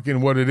not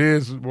fucking what it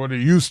is, what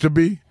it used to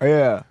be.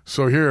 Yeah.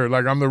 So here,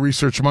 like, I'm the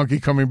research monkey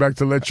coming back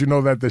to let you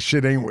know that the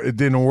shit it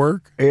didn't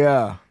work.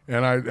 Yeah.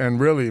 And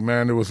really,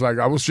 man, it was like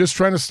I was just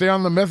trying to stay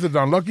on the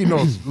methadone.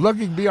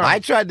 Lucky beyond. I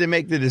tried to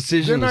make the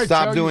decision Didn't to I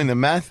stop tell doing you? the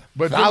meth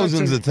But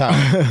thousands of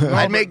times.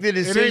 I'd make the it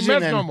ain't decision,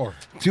 meth and no more.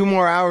 2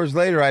 more hours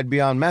later, I'd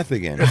be on meth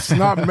again. It's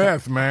not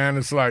meth, man.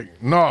 It's like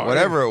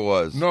Whatever it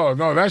was. No,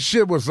 that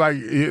shit was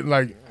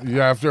after.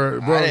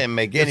 Bro, I didn't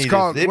make any. It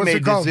what's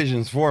made called?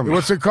 decisions for me.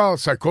 What's it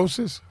called?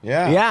 Psychosis.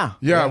 Yeah.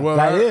 Yeah. Well,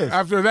 that is.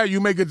 after that, you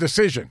make a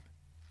decision.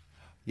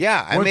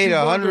 Yeah, I Once made you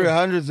go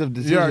hundreds of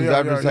decisions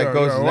after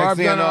psychosis. Well, Next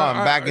thing I know,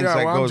 I'm back in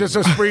psychosis. Well, I'm just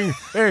a spring.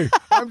 Hey,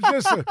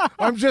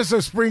 I'm just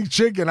a spring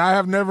chicken. I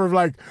have never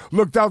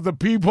looked out the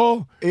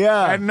peephole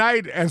at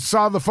night and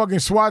saw the fucking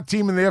SWAT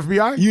team in the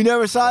FBI. You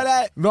never saw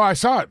that? No, I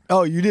saw it.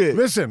 Oh, you did?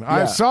 Listen,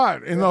 I saw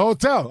it in the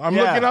hotel. I'm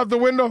looking out the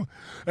window,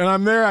 and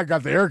I'm there. I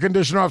got the air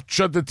conditioner off,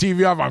 shut the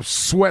TV off. I'm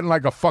sweating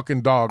like a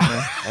fucking dog,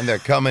 man. And they're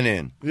coming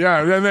in.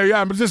 Yeah, and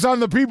I'm just on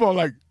the people.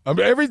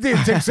 Everything,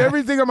 it takes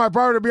everything in my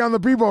power to be on the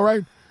people,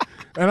 right?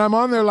 And I'm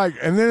on there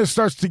and then it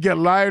starts to get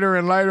lighter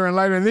and lighter and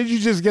lighter. And then you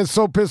just get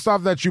so pissed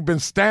off that you've been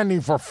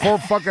standing for 4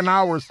 fucking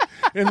hours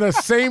in the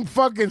same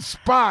fucking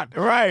spot.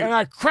 Right. And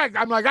I crack.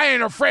 I'm like, I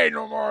ain't afraid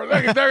no more.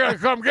 They're going to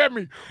come get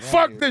me.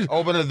 Fuck this.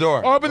 Open the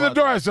door. Open the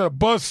door. I said, a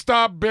bus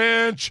stop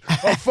bench,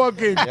 a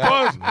fucking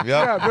bus.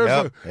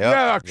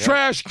 A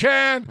trash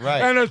can,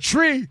 and a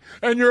tree.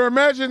 And you're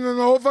imagining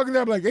the whole fucking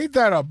thing. I'm like, ain't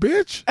that a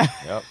bitch?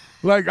 Yep.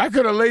 Like, I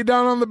could have laid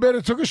down on the bed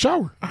and took a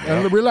shower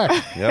and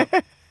relaxed.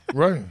 Yep.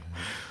 Right.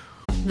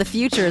 The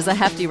future is a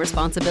hefty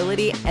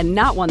responsibility and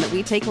not one that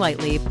we take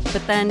lightly,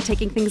 but then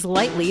taking things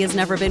lightly has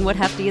never been what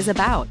Hefty is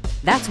about.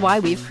 That's why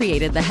we've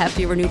created the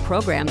Hefty Renew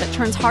program that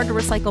turns hard to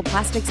recycle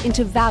plastics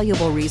into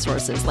valuable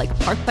resources like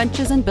park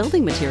benches and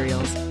building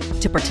materials.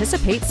 To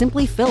participate,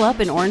 simply fill up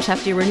an orange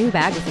Hefty Renew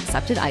bag with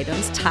accepted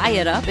items, tie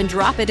it up, and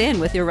drop it in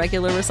with your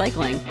regular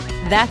recycling.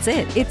 That's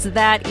it. It's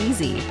that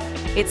easy.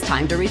 It's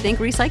time to rethink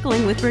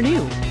recycling with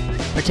Renew.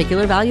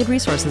 Particular valued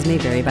resources may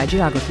vary by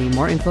geography.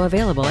 More info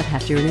available at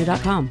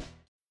heftyrenew.com.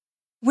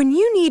 When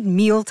you need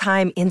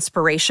mealtime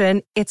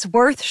inspiration, it's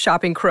worth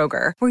shopping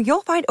Kroger, where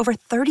you'll find over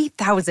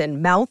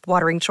 30,000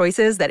 mouth-watering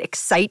choices that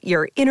excite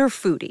your inner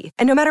foodie.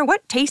 And no matter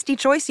what tasty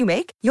choice you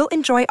make, you'll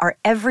enjoy our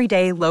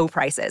everyday low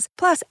prices,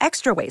 plus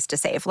extra ways to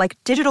save, like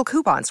digital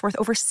coupons worth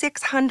over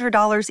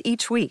 $600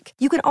 each week.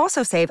 You can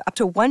also save up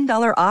to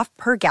 $1 off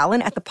per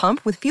gallon at the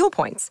pump with fuel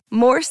points.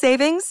 More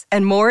savings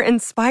and more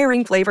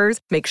inspiring flavors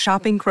make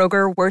shopping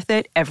Kroger worth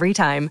it every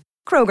time.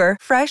 Kroger,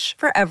 fresh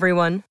for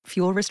everyone.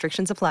 Fuel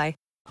restrictions apply.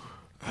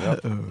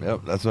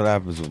 Yep, that's what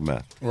happens with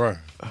meth. Right.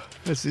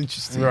 That's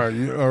interesting. Right.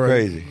 All right.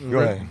 Crazy. Go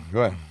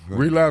ahead.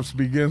 Relapse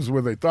begins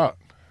with a thought.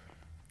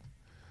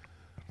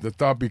 The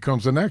thought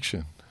becomes an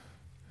action.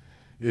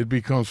 It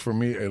becomes, for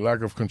me, a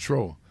lack of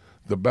control.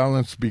 The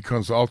balance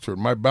becomes altered.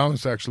 My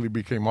balance actually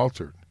became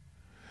altered.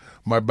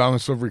 My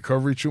balance of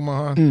recovery,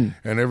 Chumahan,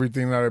 and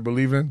everything that I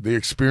believe in, the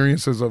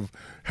experiences of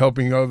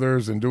helping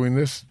others and doing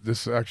this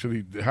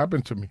actually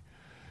happened to me.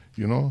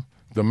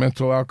 The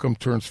mental outcome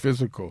turns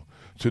physical.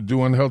 To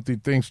do unhealthy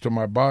things to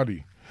my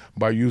body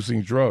by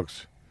using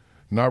drugs,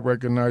 not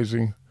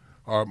recognizing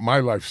my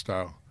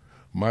lifestyle.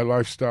 My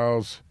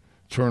lifestyles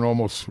turn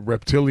almost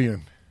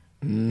reptilian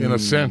in a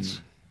sense.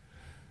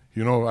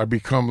 I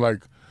become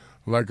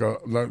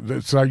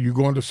it's like you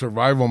go into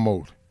survival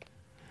mode.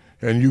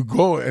 And you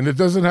go, and it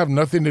doesn't have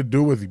nothing to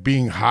do with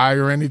being high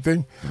or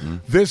anything. Mm-hmm.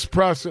 This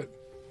process...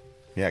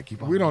 Yeah,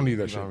 keep on. We don't need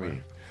that shit,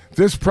 man.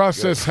 This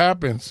process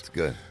happens. It's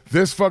good.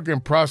 This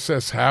fucking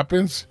process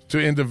happens to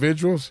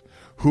individuals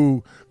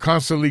who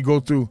constantly go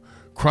through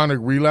chronic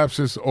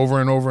relapses over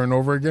and over and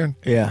over again.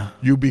 Yeah.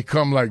 You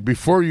become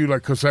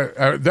because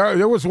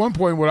there was one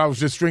point where I was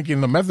just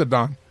drinking the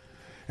methadone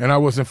and I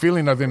wasn't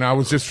feeling nothing. I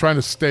was just trying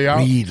to stay out.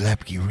 Read,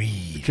 Lepke,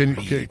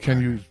 read.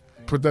 Can you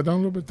put that down a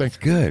little bit? Thanks.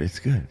 It's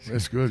good.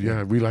 It's good.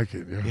 Yeah, we like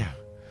it. Yeah.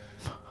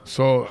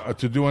 So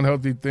to do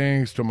unhealthy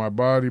things to my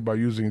body by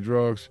using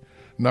drugs,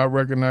 not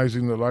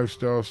recognizing the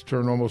lifestyles,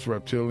 turn almost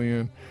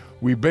reptilian.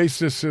 We base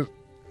this...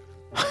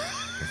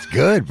 It's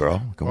good,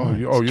 bro. Come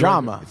on. It's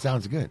drama. It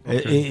sounds good.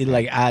 Okay.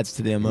 It adds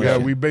to the emotion. Yeah,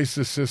 we base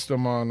the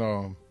system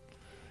on,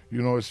 we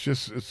go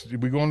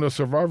into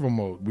survival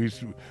mode.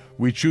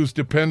 We choose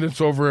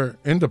dependence over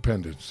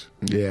independence.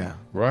 Yeah.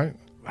 Right?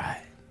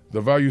 Right.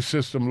 The value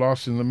system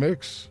lost in the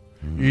mix.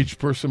 Mm-hmm. Each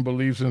person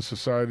believes in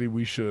society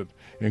we should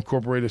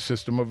incorporate a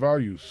system of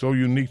values so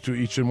unique to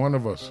each and one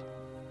of us.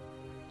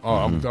 Oh,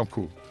 I'm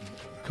cool.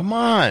 Come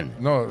on.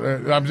 No,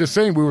 I'm just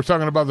saying we were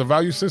talking about the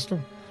value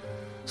system.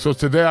 So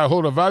today I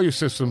hold a value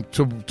system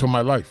to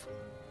my life.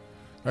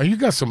 Now you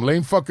got some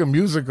lame fucking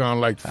music on,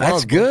 like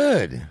that's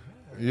good.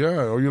 Yeah,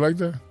 oh, you like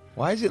that?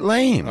 Why is it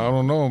lame? I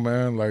don't know,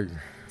 man. Like,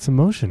 It's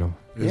emotional.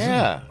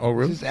 yeah. Oh,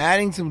 really? Just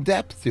adding some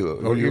depth to it.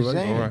 oh, What you're like,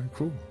 saying. all right,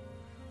 cool.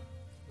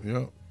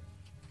 Yeah.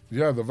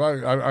 Yeah, the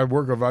value. I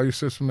work a value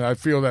system. I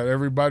feel that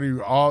everybody,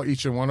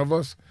 each and one of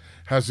us,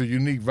 has a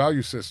unique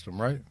value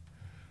system, right?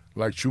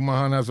 Like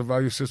Chumahan has a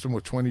value system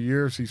with 20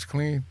 years. He's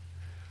clean,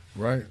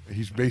 right?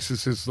 He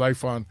bases his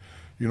life on,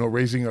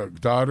 raising a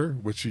daughter,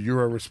 which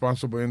you're a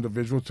responsible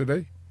individual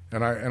today,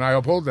 and I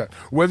uphold that.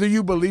 Whether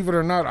you believe it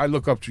or not, I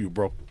look up to you,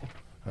 bro.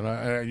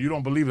 And you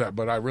don't believe that,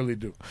 but I really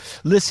do.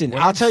 Listen,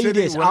 I'll tell you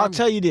this. I'll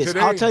tell you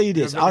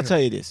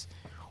this.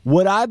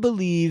 What I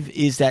believe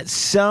is that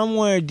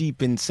somewhere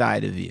deep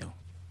inside of you,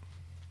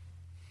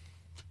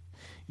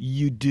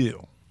 you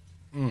do.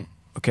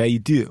 Okay, you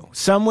do.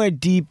 Somewhere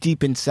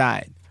deep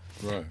inside.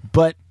 Right.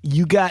 But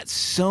you got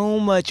so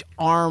much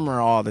armor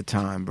all the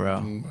time, bro.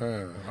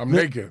 I'm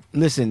naked.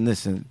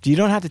 Listen. You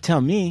don't have to tell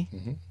me.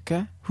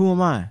 Okay? Who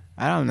am I?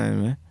 I don't know,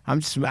 man.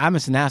 I'm just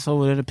an asshole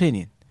with an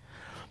opinion.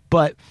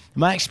 But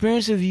my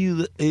experience of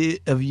you,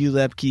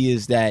 Lepke,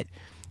 is that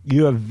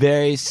you're a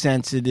very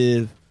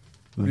sensitive.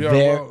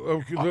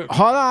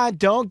 Hold on,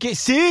 don't get.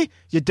 See,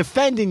 you're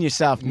defending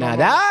yourself now.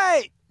 No. All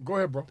right. Go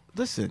ahead, bro.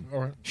 Listen.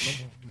 All right.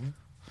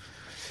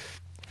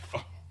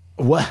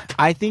 What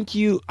I think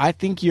you're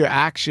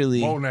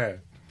actually. Monad.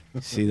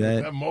 See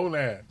that? That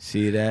monad.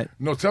 See that?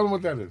 No, tell him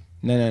what that is.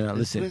 No.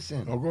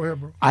 Listen. Oh, go ahead,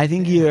 bro. I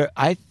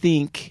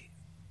think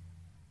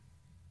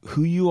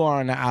who you are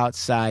on the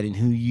outside and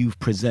who you've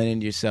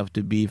presented yourself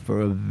to be for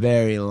a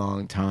very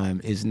long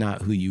time is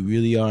not who you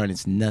really are, and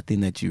it's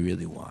nothing that you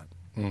really want.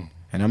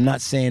 And I'm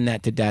not saying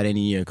that to doubt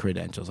any of your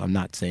credentials. I'm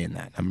not saying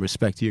that. I'm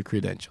respecting your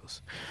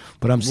credentials.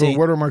 But I'm saying...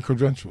 what are my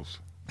credentials?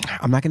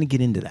 I'm not going to get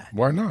into that.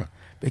 Why not?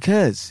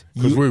 Because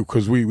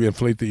we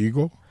inflate the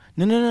ego?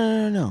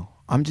 No.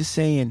 I'm just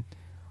saying...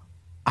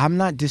 I'm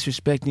not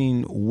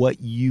disrespecting what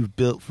you've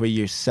built for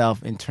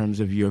yourself in terms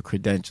of your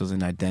credentials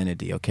and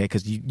identity, okay?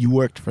 Because you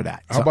worked for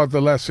that. How about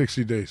the last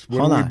 60 days?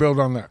 What do we build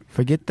on that?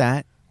 Forget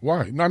that.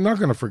 Why? No, I'm not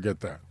going to forget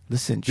that.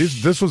 Listen.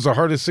 This was the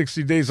hardest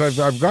 60 days I've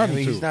gotten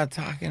to. He's not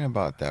talking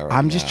about that right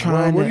I'm just now.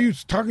 trying What to... are you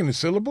talking in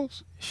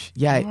syllables?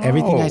 Yeah, No.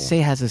 everything I say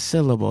has a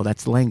syllable.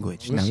 That's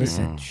language. Now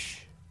listen.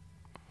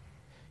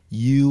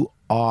 You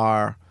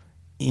are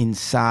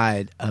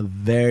inside a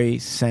very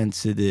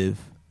sensitive,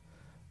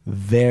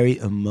 very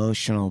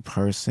emotional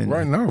person.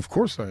 Right now, of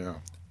course I am.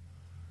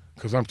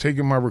 Because I'm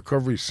taking my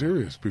recovery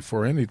serious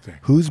before anything.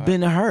 Who's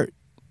been hurt?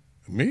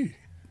 Me.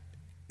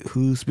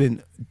 Who's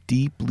been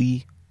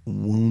deeply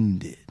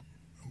wounded?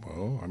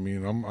 Well, I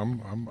mean,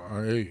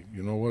 hey,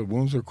 you know what?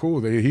 Wounds are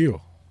cool. They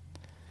heal.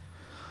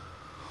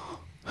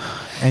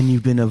 And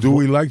you've been Do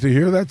we like to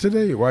hear that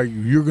today? Why,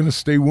 you're going to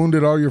stay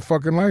wounded all your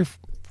fucking life?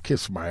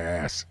 Kiss my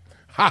ass.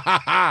 Ha,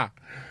 ha, ha.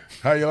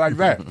 How you like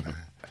that?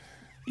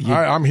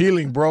 I'm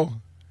healing, bro.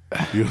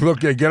 You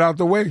get out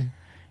the way.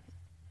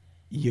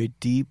 You're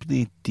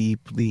deeply,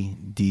 deeply,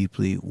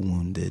 deeply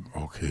wounded.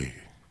 Okay.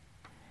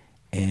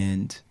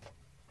 And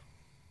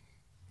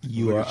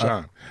you Look are... at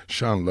Sean.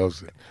 Sean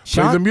loves it.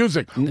 Sean- Play the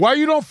music. Why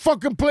you don't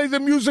fucking play the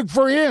music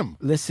for him?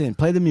 Listen,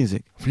 play the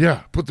music.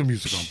 Yeah, put the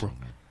music on, bro.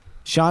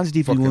 Sean's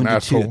deeply Fucking wounded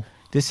asshole. too.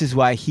 This is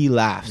why he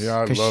laughs.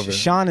 Yeah, I 'Cause love it.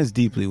 Sean is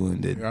deeply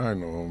wounded. Yeah, I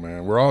know,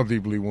 man. We're all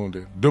deeply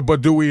wounded.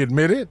 But do we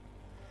admit it?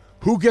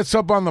 Who gets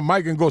up on the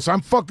mic and goes,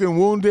 I'm fucking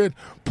wounded,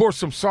 pour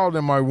some salt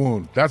in my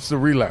wound? That's the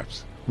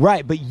relapse.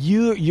 Right, but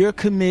you're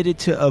committed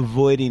to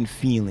avoiding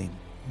feeling.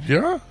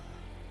 Yeah?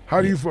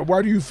 Why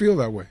do you feel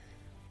that way?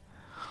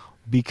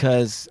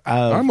 Because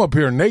I'm up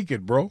here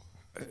naked, bro.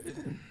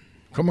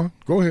 Come on,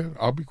 go ahead.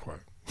 I'll be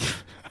quiet.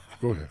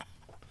 Go ahead.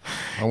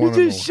 I you want to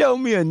know. just showed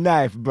me a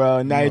knife, bro.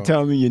 And now you're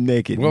telling me you're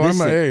naked. Well,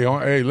 Listen.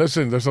 hey,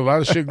 listen, there's a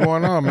lot of shit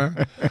going on,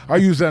 man. I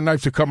use that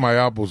knife to cut my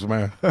apples,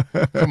 man.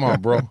 Come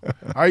on, bro.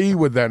 I eat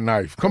with that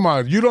knife. Come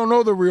on, you don't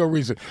know the real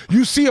reason.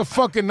 You see a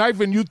fucking knife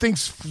and you think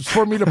it's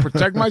for me to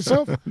protect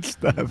myself?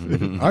 Stop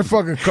it. I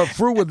fucking cut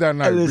fruit with that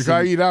knife because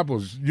I eat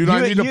apples. You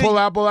don't need to pull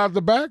apple out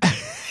the back?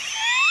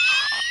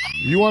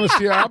 You want to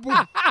see an apple?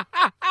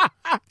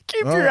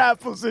 Keep your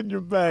apples in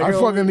your bag. I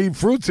fucking eat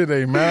fruit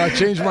today, man. I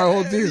changed my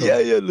whole deal.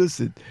 Yeah,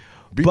 listen.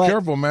 Be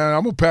careful, man.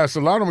 I'm going to pass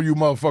a lot of you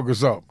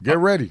motherfuckers up. Get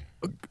ready.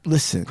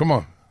 Listen. Come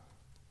on.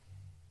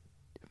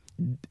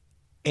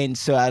 And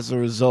so as a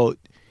result,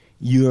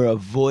 you're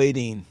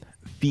avoiding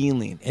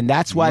feeling. And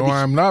that's why... No,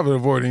 I'm not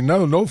avoiding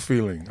no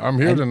feeling. I'm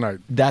here tonight.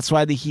 That's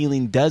why the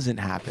healing doesn't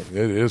happen.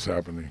 It is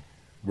happening.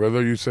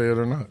 Whether you say it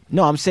or not.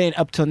 No, I'm saying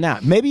up till now.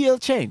 Maybe it'll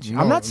change.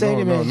 I'm not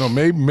saying it. No.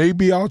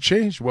 Maybe I'll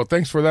change. Well,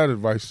 thanks for that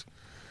advice.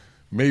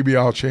 Maybe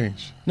I'll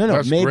change. No.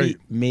 That's maybe. great.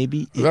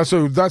 Maybe. That's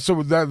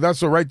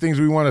the right things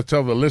we want to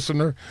tell the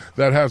listener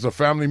that has a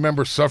family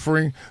member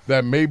suffering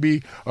that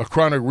maybe a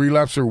chronic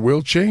relapser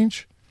will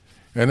change.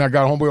 And I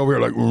got homeboy over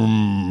here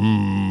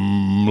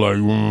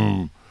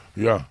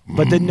yeah.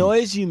 But the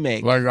noise you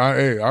make, like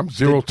I'm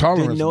zero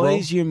tolerance. The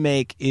noise bro. you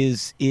make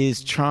is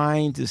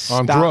trying to stop.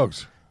 On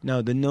drugs.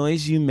 No, the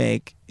noise you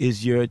make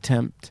is your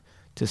attempt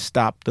to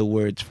stop the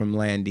words from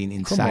landing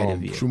inside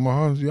of you.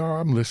 Shumahan, yeah,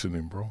 I'm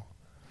listening, bro.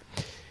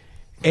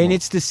 And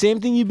it's the same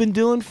thing you've been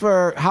doing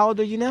for, how old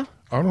are you now?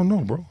 I don't know,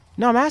 bro.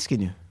 No, I'm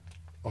asking you.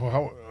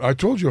 Oh, I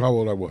told you how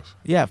old I was.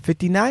 Yeah,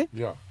 59?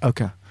 Yeah.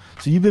 Okay.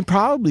 So you've been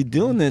probably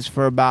doing this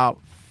for about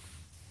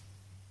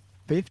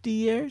 50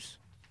 years?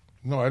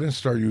 No, I didn't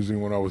start using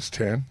when I was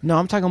 10. No,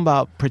 I'm talking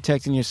about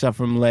protecting yourself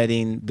from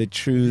letting the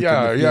truth.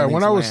 Yeah, and the yeah.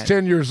 When I was land.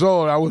 10 years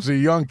old, I was a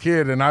young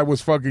kid, and I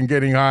was fucking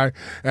getting high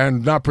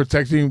and not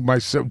protecting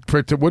myself.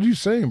 What are you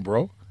saying,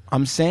 bro?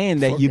 I'm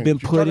saying that you've been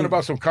You're putting. talking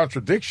about some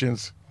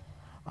contradictions.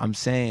 I'm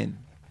saying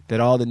that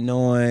all the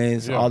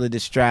noise, Yeah. all the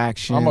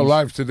distractions. I'm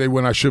alive today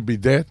when I should be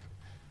dead.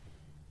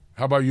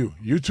 How about you?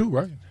 You too,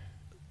 right?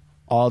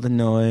 All the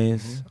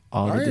noise,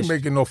 all I the ain't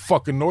making no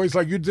fucking noise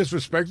like you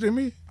disrespecting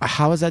me.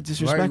 How is that Like,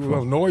 disrespectful?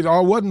 well, noise?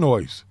 All what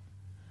noise?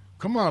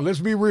 Come on, let's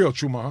be real,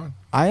 Chumahan.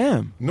 I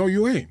am. No,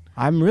 you ain't.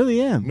 I really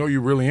am. No, you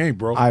really ain't,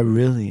 bro. I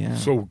really am.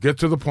 So get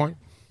to the point.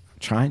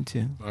 Trying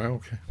to.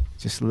 Okay.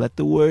 Just let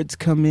the words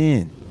come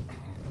in.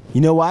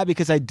 You know why?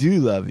 Because I do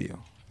love you.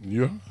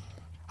 Yeah.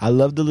 I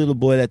love the little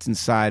boy that's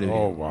inside of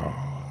Oh, you.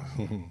 wow.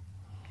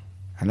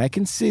 And I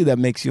can see that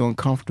makes you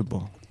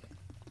uncomfortable.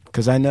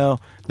 Because I know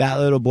that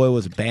little boy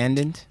was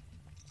abandoned.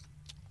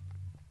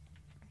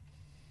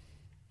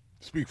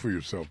 Speak for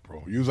yourself,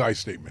 bro. Use I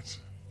statements.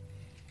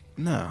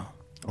 No.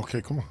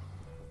 Okay, come on.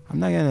 I'm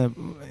not going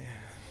to.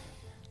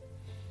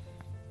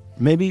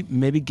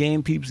 Maybe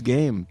game peeps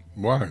game.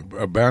 Why?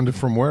 Abandoned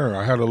from where?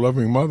 I had a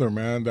loving mother,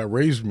 man, that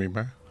raised me,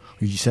 man.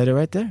 You said it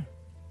right there.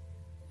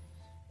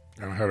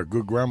 And I had a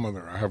good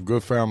grandmother. I have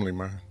good family,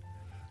 man.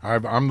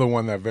 I'm the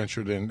one that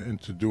ventured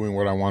into doing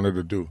what I wanted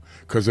to do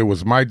because it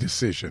was my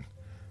decision.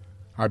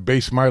 I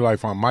base my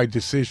life on my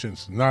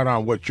decisions, not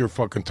on what you're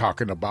fucking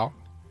talking about.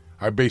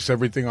 I base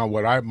everything on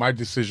my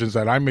decisions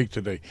that I make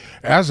today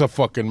as a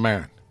fucking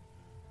man.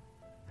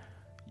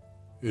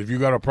 If you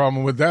got a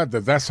problem with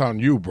that's on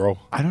you, bro.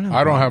 I don't have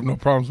I don't have no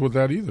problems with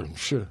that either.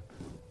 Sure.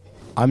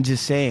 I'm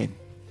just saying,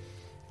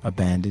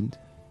 abandoned.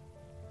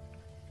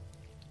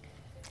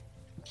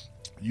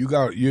 You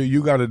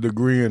got a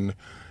degree in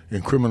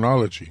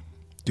criminology.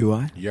 Do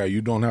I? Yeah,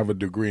 you don't have a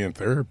degree in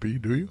therapy,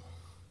 do you?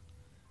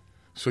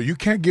 So you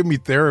can't give me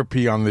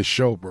therapy on this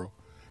show, bro,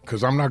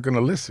 because I'm not going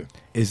to listen.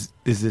 Is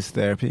this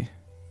therapy?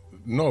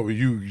 No,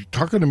 you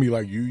talking to me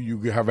like you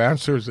have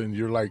answers and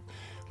you're like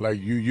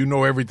you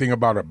know everything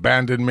about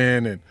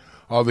abandonment and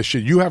all this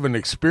shit. You have an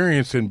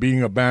experience in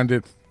being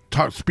abandoned.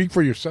 Speak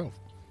for yourself.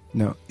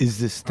 No. Is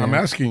this therapy?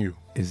 I'm asking you.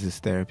 Is this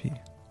therapy?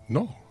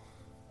 No.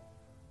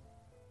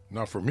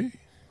 Not for me.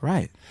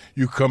 Right.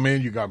 You come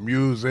in, you got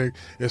music.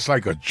 It's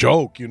like a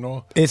joke, you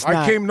know. It's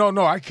not.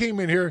 I came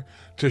in here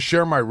to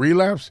share my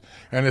relapse,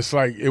 and it's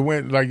like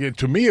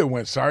to me it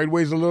went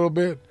sideways a little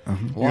bit.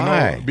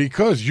 Why? You know,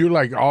 because you're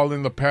like all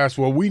in the past.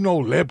 Well, we know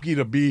Lepke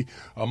to be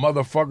a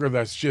motherfucker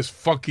that's just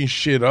fucking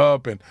shit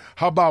up, and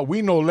how about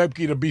we know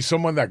Lepke to be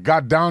someone that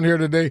got down here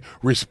today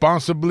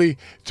responsibly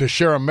to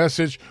share a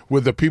message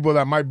with the people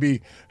that might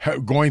be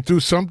going through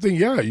something.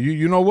 Yeah,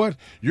 you know what?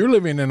 You're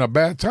living in a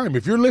bad time.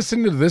 If you're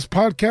listening to this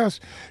podcast,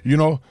 you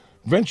know,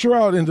 venture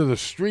out into the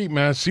street,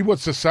 man. See what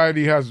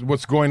society has,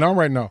 what's going on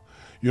right now.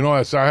 You know,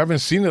 I haven't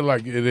seen it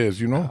like it is,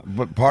 you know.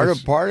 But part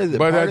of the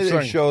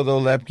like, show,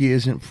 though, Lepke,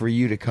 isn't for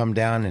you to come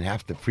down and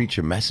have to preach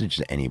a message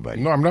to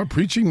anybody. No, I'm not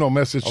preaching no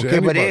message to Okay,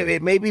 anybody. but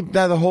it maybe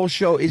the whole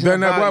show isn't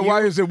Then about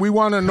why you is it we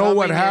want to know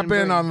what coming in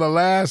happened on the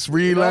last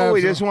relapse? No,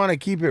 we just want to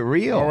keep it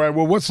real. All right,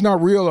 well, what's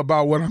not real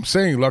about what I'm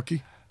saying,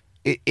 Lucky?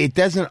 It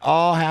doesn't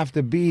all have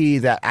to be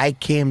that I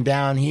came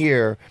down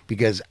here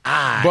because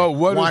I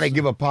want to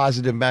give a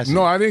positive message.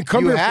 No, I didn't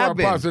come You here for have a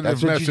been. positive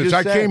That's what you message. just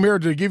I said. came here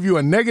to give you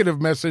a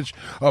negative message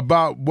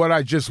about what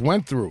I just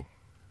went through.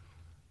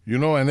 You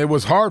know, and it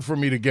was hard for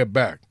me to get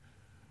back.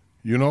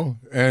 You know,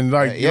 and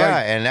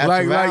and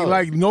that's valid.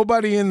 like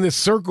nobody in this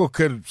circle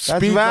could speak.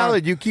 That's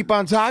valid. You keep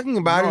on talking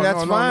about it.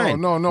 That's fine.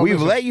 No. We've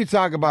listen. let you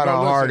talk about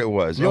how hard it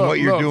was and Look, what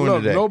you're doing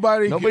look, today.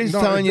 Nobody's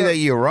telling you that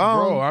you're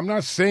wrong. Bro, I'm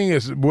not saying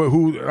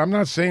I'm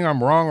not saying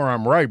I'm wrong or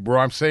I'm right,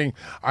 bro. I'm saying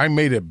I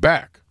made it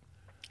back.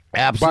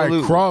 Absolutely.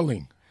 By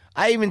crawling.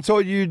 I even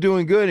told you you're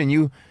doing good, and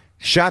you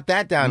shot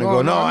that down and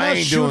go, no, I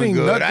ain't doing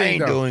good. I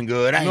ain't doing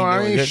good.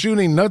 I ain't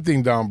shooting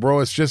nothing down, bro.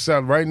 It's just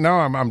that right now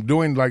I'm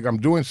doing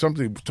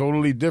something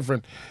totally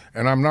different,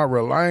 and I'm not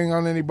relying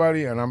on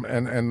anybody,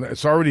 and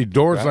it's already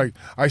doors. Right. Like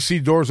I see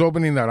doors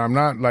opening that I'm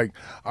not like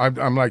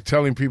I'm like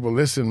telling people,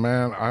 listen,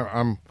 man,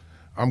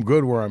 I'm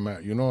good where I'm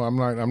at. You know, I'm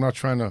not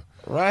trying to.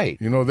 Right.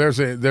 You know, there's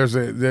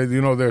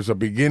a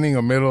beginning,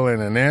 a middle,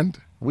 and an end.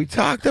 We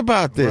talked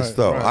about this,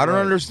 though. I don't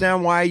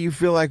understand why you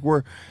feel like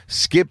we're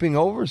skipping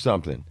over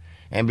something.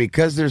 And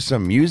because there's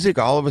some music,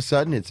 all of a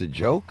sudden it's a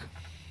joke?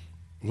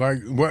 Like,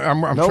 I'm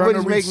trying to Nobody's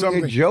read making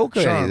something. a joke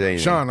or anything.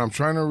 Sean, I'm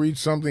trying to read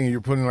something, and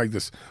you're putting like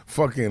this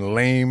fucking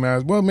lame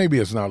ass. Well, maybe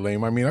it's not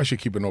lame. I mean, I should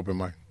keep an open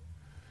mind.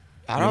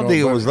 I don't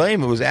think it was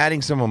lame. It was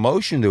adding some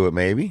emotion to it,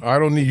 maybe.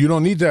 You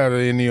don't need to add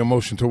any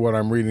emotion to what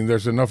I'm reading.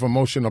 There's enough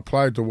emotion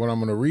applied to what I'm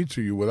going to read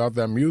to you without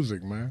that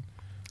music, man.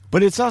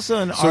 But it's also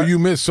an So art. you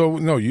miss. So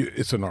no,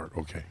 it's an art.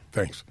 Okay,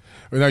 thanks.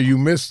 Now you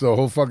miss the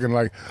whole fucking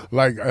like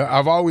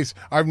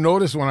I've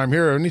noticed when I'm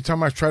here.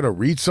 Anytime I try to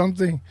read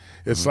something,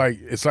 it's like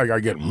I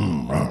get.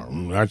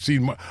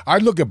 I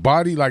look at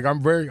body like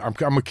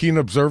I'm a keen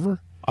observer.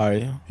 Are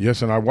you?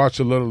 Yes, and I watch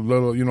a little.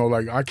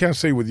 Like I can't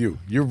say with you.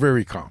 You're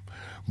very calm.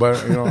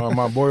 But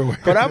my boy.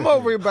 But I'm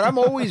over here. But I'm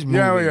always moving.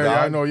 Yeah. dog.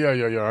 I know. Yeah.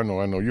 I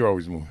know. You're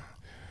always moving.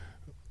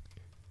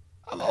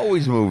 I'm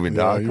always moving,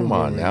 dog. you're Come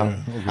on moving, now.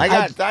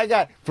 yeah. Okay. I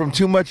got from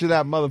too much of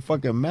that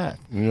motherfucking meth.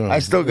 Yeah. I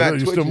still got Yeah, you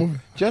still twitching. moving?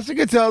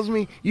 Jessica tells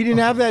me you didn't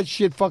have that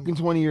shit fucking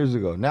 20 years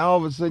ago. Now all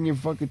of a sudden you're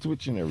fucking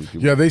twitching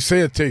everything. Yeah, they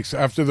say it takes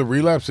after the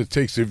relapse. It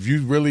takes if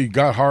you really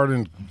got hard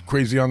and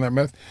crazy on that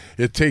meth,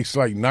 it takes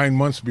like 9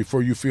 months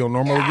before you feel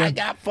normal I again.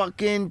 got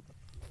fucking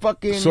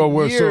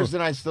So, years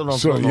and I still don't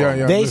feel normal.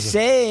 Yeah. They listen.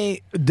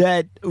 say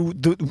that.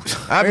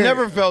 I've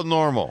never felt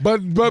normal.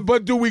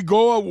 But do we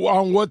go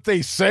on what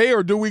they say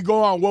or do we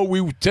go on what we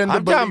tend to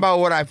I'm believe? talking about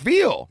what I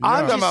feel.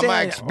 I'm talking about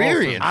my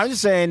experience. I'm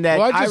just saying that.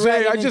 Well, I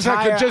just had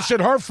entire,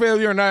 congested heart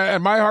failure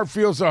and my heart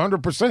feels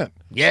 100%.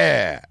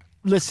 Yeah.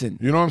 Listen.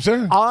 You know what I'm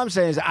saying? All I'm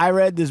saying is I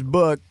read this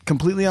book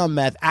completely on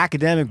meth,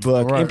 academic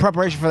book, Right. in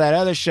preparation for that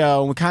other show.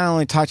 And we kind of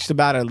only touched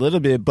about it a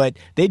little bit, but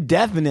they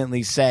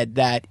definitely said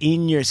that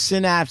in your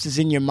synapses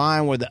in your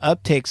mind where the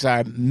uptakes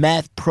are,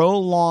 meth,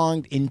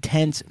 prolonged,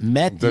 intense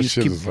meth That use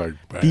shit can is like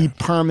bad. be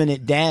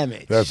permanent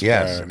damage. That's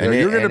Yes. bad. And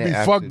You're it- going and to be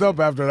it fucked absolutely- up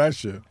after that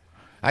shit.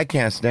 I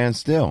can't stand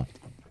still.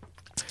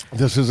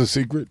 This is a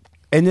secret.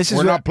 and this is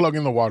We're what, not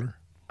plugging the water.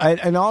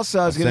 and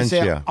also I was going to say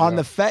Essentia. on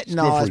the It's good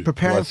fentanyl, I for was you.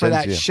 preparing for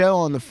that Essentia. show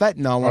on the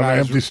fentanyl. On When an I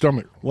was empty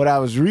stomach. what I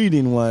was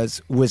reading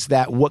was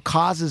that what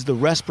causes the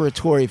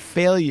respiratory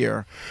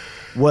failure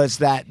was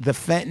that the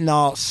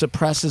fentanyl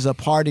suppresses a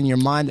part in your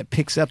mind that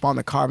picks up on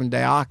the carbon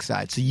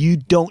dioxide. So you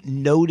don't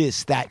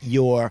notice that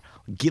you're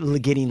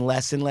getting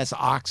less and less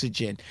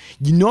oxygen.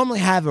 You normally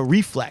have a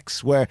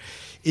reflex where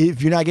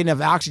if you're not getting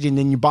enough oxygen,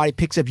 then your body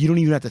picks up. You don't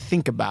even have to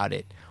think about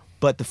it.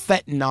 But the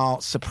fentanyl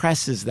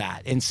suppresses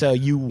that. And so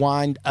you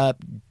wind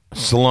up,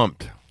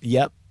 Slumped.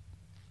 yep,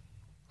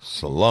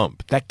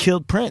 Slumped. that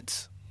killed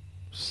Prince.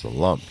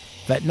 Slumped.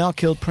 Fentanyl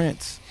killed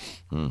Prince.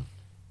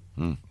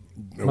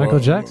 Michael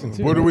Jackson,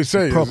 too. What do we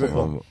say? Is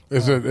Propofol.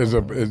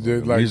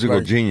 it like Musical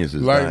like,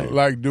 geniuses dying.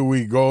 like do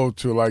we go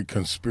to like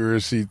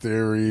conspiracy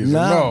theories?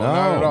 No,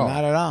 not at all.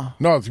 Not at all.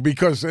 No, it's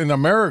because in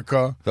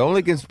America, The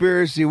only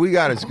conspiracy we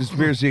got is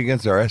conspiracy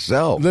against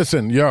ourselves.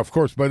 listen, yeah, of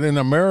course, but in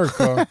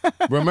America,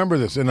 remember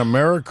this, in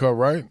America,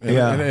 right?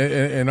 Yeah.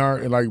 In our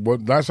like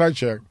what last I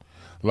checked,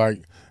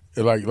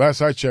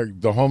 last I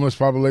checked, the homeless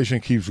population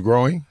keeps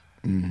growing,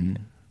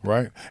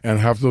 right? And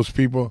half those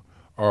people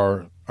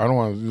are. I don't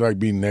want to like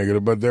be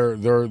negative, but they're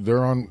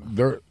They're on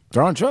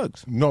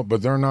drugs. no,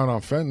 but they're not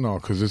on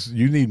fentanyl because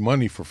you need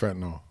money for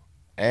fentanyl.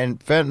 And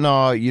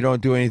fentanyl, you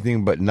don't do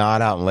anything but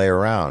nod out and lay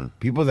around.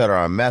 People that are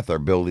on meth are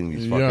building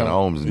these fucking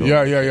homes. And doing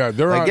Yeah. this.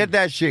 They're Like, on, get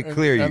that shit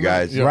clear, you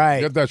guys. Yeah, Right.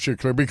 Get that shit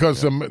clear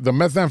because the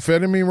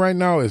methamphetamine right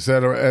now is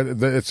at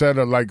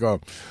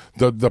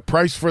the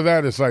price for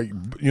that is like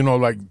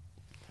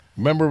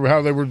remember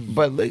how they were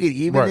But look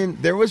at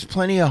Right. there was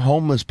plenty of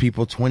homeless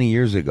people 20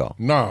 years ago.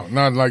 no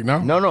not like now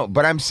No,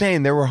 but I'm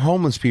saying there were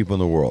homeless people in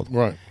the world.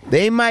 right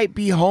They might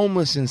be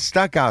homeless and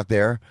stuck out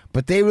there,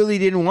 but they really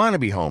didn't want to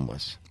be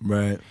homeless.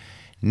 Right.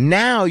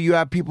 Now you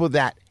have people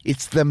that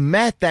it's the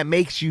meth that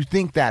makes you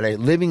think that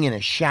living in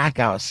a shack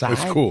outside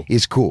It's cool.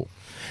 is cool.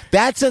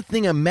 That's a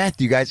thing of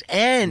meth, you guys,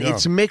 and Yeah.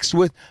 it's mixed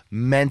with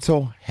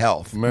mental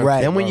health.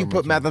 Right. Then when you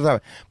put meth on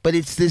top, but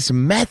it's this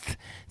meth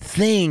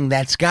thing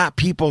that's got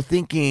people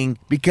thinking,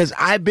 because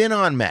I've been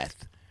on meth,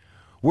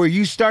 where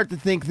you start to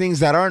think things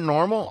that aren't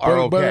normal are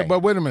okay. but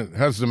wait a minute,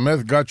 has the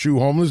meth got you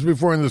homeless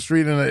before in the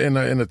street in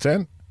a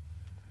tent?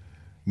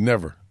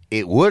 Never.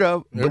 It would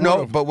have, but no.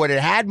 would've. But what it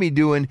had me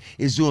doing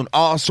is doing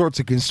all sorts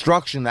of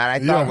construction that I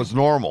thought Yeah. was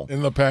normal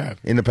In the pad.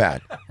 in the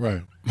pad.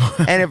 Right.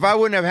 And if I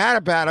wouldn't have had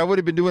a pad, I would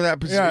have been doing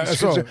that. Yeah,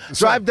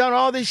 So I've done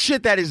all this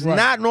shit that is Right.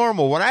 not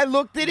normal. When I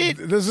looked at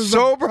it This is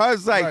sober, I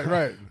was like,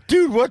 Right.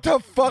 dude, what the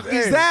fuck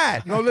is Hey,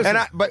 that? no, listen.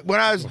 But when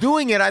I was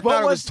doing it, I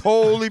thought it was was-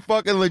 totally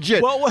fucking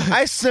legit. What was-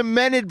 I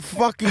cemented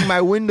fucking my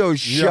windows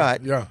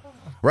shut. Yeah.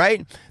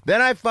 Right?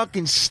 Then I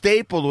fucking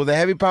stapled with a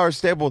heavy power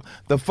staple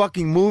the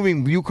fucking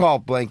moving U-Call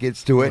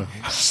blankets to it.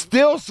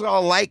 Still saw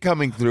light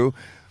coming through.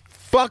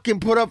 Fucking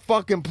put up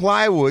fucking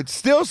plywood.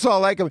 Still saw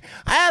light coming.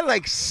 I had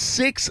like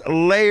 6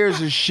 layers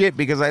of shit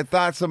because I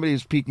thought somebody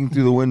was peeking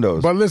through the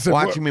windows. But listen,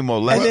 watching me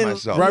molest and then-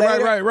 myself.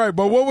 Right.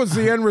 But what was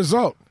the end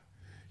result?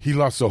 He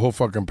lost the whole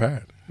fucking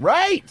pad.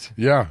 Right.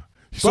 Yeah.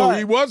 So But-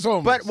 he was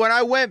homeless. But when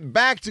I went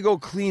back to go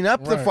clean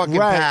up the Right. fucking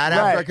Right, pad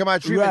after right, I come out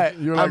of treatment, right.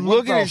 You're like, I'm what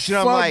looking the at shit.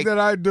 I'm fuck like, did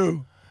I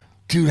do?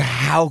 dude,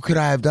 how could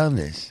I have done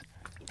this?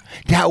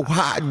 How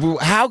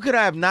could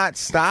I have not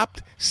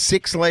stopped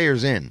 6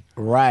 layers in?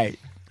 Right.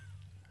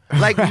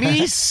 Like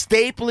me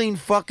stapling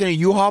fucking a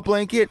U-Haul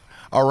blanket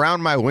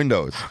around my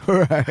windows.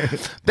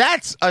 Right.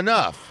 That's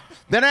enough.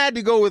 Then I had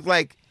to go with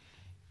like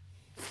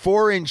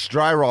 4-inch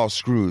drywall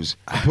screws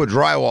and put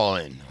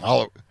drywall in.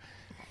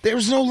 There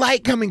was no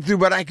light coming through,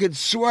 but I could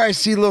swear I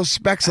see little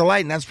specks of light,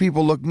 and that's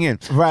people looking in.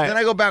 Right. Then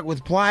I go back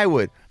with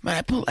plywood. Man,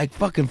 I put like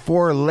fucking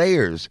 4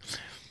 layers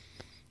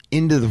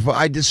into the.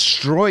 I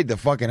destroyed the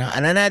fucking house,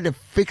 and then I had to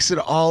fix it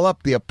all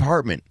up, the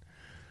apartment,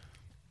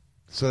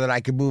 so that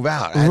I could move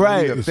out. I had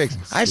to leave it fixed.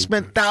 I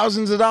spent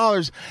thousands of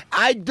dollars.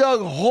 I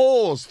dug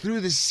holes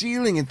through the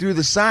ceiling and through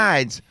the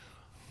sides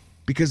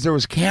because there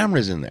was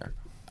cameras in there.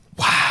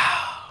 Wow.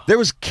 There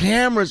was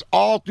cameras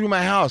all through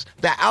my house.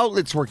 The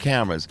outlets were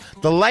cameras.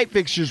 The light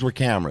fixtures were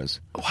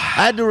cameras. Wow. I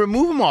had to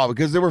remove them all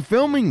because they were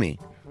filming me.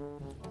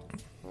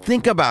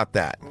 Think about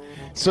that.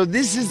 So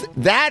this is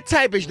that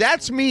type of.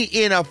 That's me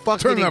in a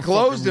fucking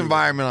enclosed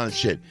environment on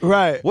shit.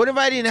 Right. What if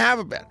I didn't have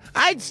a bed?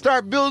 I'd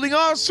start building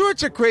all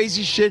sorts of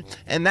crazy shit,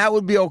 and that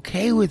would be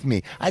okay with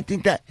me. I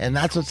think that, and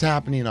that's what's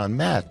happening on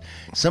meth.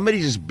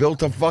 Somebody just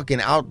built a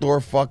fucking outdoor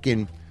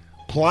fucking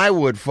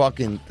plywood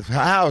fucking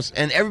house,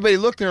 and everybody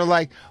looked and they're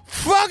like,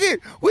 fuck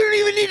it, we don't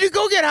even need to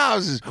go get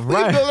houses. We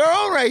can build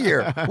our own right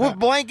here with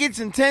blankets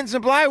and tents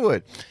and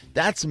plywood.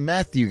 That's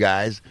meth, you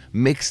guys,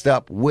 mixed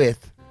up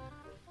with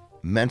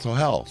mental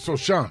health. So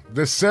Sean,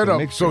 the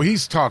setup, so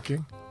he's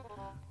talking,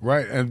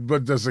 right?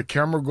 But does the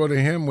camera go to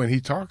him when he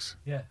talks?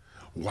 Yeah.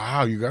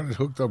 Wow, you got it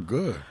hooked up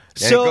good.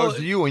 And it goes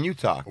to you when you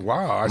talk.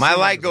 Wow. My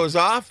light goes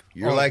off,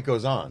 your light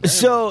goes on.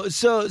 So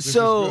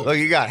Look,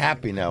 you got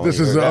happy now. This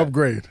is the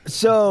upgrade.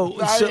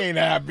 I ain't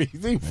happy.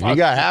 You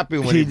got happy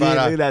when he found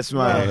out. That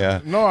smile.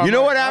 Yeah. No, you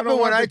know what I happened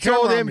don't when want I the camera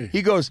told on him? me.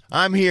 He goes,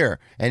 I'm here.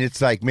 And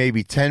it's like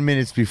maybe 10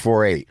 minutes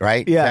before 8,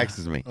 right? Yeah.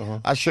 Texts me.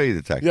 I'll show you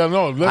the text. Yeah,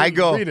 no, let I me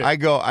go, read it. I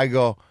go,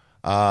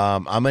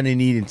 I'm going to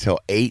need until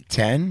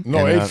 8:10.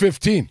 No,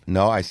 8:15.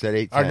 No, I said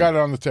 8:10. I got it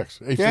on the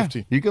text. 8:15.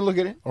 Yeah, you can look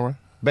at it. All right.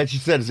 Bet you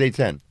said it's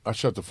 8:10. I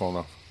shut the phone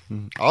off.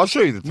 I'll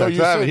show you the text. No,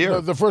 you I have said it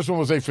here. the first one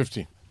was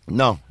 8:15.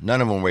 No,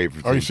 none of them were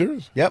 8:15. Are you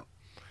serious? Yep.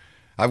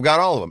 I've got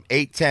all of them.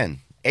 8:10.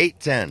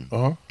 8:10.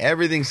 Uh-huh.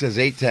 Everything says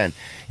 8:10.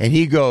 And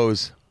he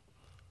goes,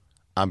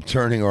 I'm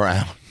turning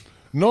around.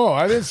 No,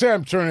 I didn't say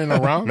I'm turning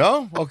around.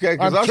 No? Okay,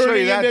 because I'm I'll show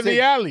turning you that. into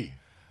the alley.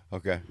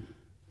 Okay.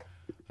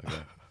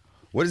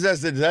 What does that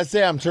say? Does that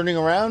say I'm turning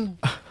around?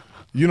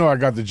 You know I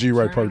got the G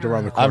right parked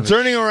around the corner. I'm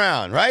turning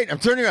around, right? I'm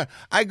turning around.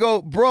 I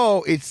go,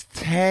 bro, it's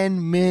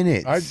 10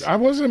 minutes. I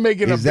wasn't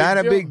making a big deal. Is that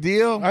a big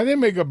deal? I didn't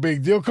make a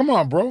big deal. Come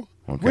on, bro.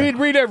 Okay.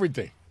 Read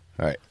everything.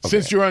 All right. Okay.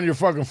 Since you're on your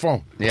fucking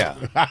phone. Yeah.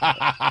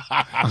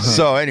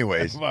 So,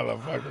 anyways,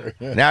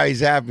 Motherfucker. now he's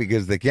happy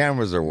because the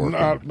cameras are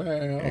working.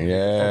 Man.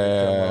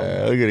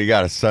 Yeah. Look at he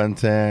got a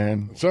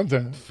suntan.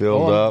 Sometimes.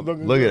 Filled up.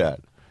 Look at that.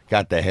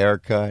 Got the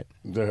haircut.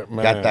 Man.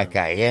 Got that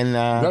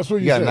cayena. That's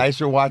what you got said. a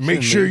nicer watch. Make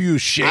than sure me. you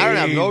shave. I don't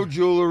have no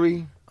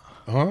jewelry.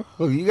 Huh?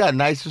 Look, you got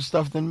nicer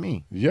stuff than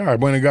me. Yeah, I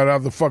went and got out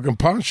of the fucking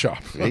pawn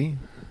shop. See?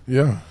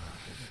 Yeah.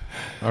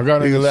 I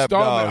got an Big Lep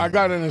installment. dog. I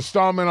got an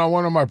installment on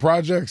one of my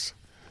projects.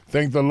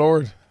 Thank the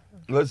Lord.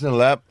 Listen,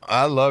 Lep,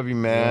 I love you,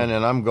 man,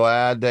 and I'm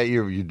glad that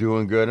you're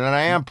doing good, and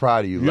I am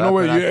proud of you. You Lep, know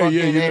what? and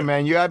Yeah,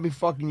 man, you had me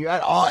fucking. You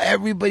had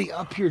everybody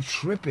up here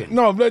tripping.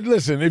 No, but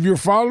listen, if you're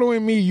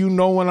following me, you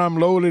know when I'm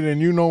loaded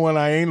and you know when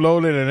I ain't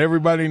loaded, and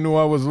everybody knew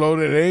I was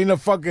loaded. It ain't a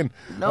fucking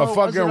No, a it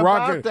fucking wasn't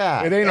rocket. about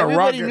that. It ain't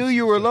Everybody a rocket. knew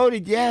you were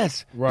loaded.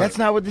 Yes, Right. That's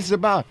not what this is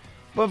about.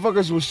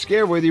 Motherfuckers were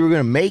scared whether you were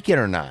going to make it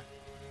or not.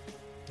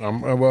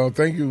 Well,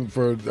 thank you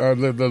for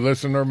the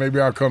listener.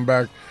 Maybe I'll come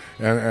back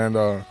and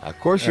Of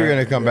course, you're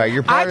going to come back.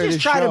 You're part I of just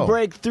this try show. to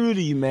break through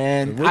to you,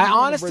 man. What are you gonna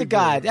Honest to break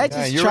God, through? I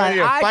just you're try. ready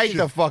to I fight just-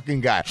 the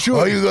fucking guy. Sure.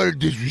 Why you got to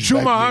disrespect me?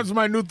 Schumacher's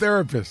my new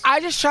therapist. I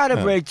just try to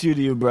break through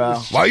to you, bro.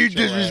 Why you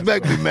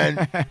disrespect me, man?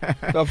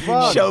 The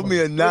fuck? Show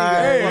me a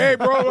knife. Hey,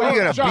 bro. What, you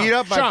gonna Sean, beat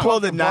up my Sean, pull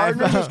the knife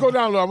Let's out? just go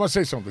down low. I want to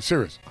say something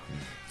serious.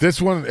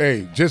 This one,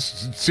 hey,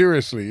 just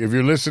seriously, if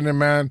you're listening,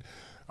 man,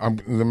 I'm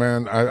the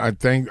man. I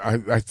think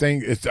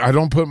it's. I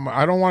don't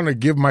want to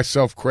give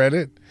myself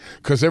credit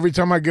because every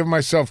time I give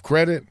myself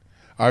credit,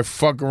 I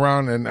fuck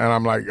around and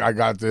I'm like, I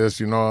got this,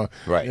 you know.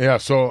 Right. Yeah.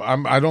 So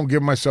I don't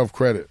give myself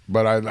credit,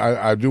 but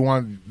I do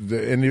want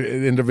the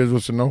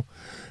individuals to know.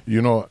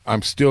 You know,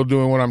 I'm still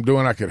doing what I'm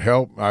doing. I could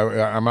help.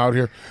 I'm out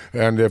here,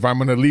 and if I'm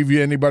going to leave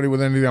you anybody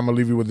with anything, I'm going to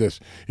leave you with this.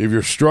 If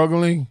you're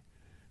struggling,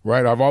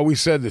 right? I've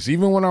always said this,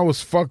 even when I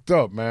was fucked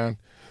up, man.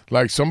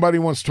 Like somebody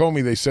once told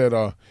me, they said,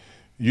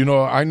 you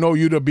know, I know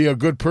you to be a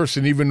good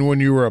person even when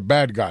you were a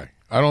bad guy.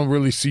 I don't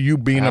really see you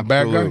being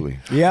Absolutely. a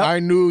bad guy. Yep. I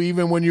knew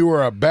even when you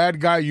were a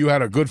bad guy, you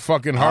had a good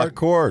fucking heart. Of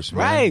course, man.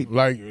 Right.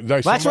 Like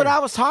That's somebody, what I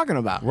was talking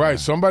about. Right.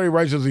 Somebody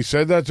righteously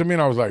said that to me,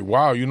 and I was like,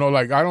 wow, you know,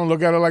 like I don't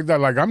look at it like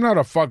that. Like I'm not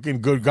a fucking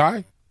good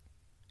guy.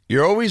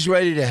 You're always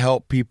ready to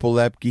help people,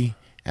 Lepke,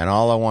 and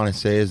all I want to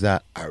say is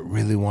that I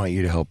really want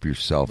you to help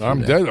yourself.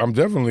 I'm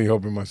definitely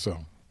helping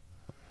myself.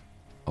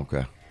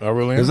 Okay. I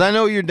really am. Because I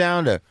know you're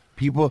down to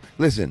people.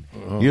 Listen,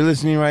 you're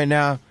listening right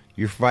now.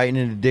 You're fighting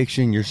an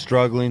addiction. You're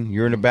struggling.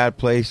 You're in a bad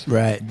place.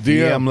 Right.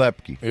 DM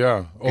Lepke.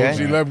 Yeah. Okay?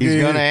 OG Lepke.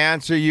 He's going to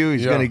answer you.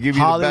 He's Yeah. going to give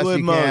you Hollywood the best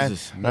he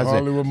Moses. can. That's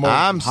Hollywood it. Moses.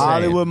 I'm saying,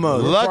 Hollywood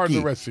Moses. Part of the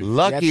Lucky, recipe.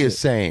 Lucky That's is it.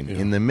 saying,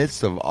 in the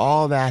midst of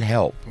all that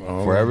help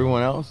for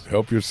everyone else,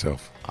 Help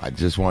yourself. I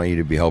just want you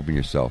to be helping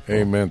yourself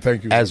Amen.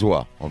 Thank you. as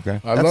well.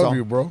 Okay. I That's love all.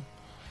 you, bro.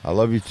 I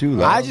love you too,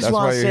 Lep. I just That's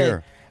why want to you're say,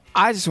 here.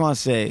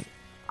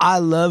 I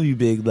love you,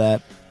 Big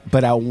Lep,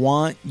 but I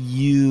want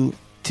you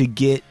to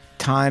get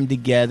time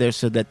together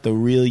so that the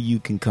real you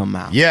can come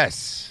out.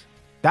 Yes.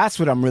 That's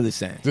what I'm really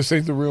saying. This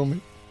ain't the real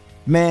me.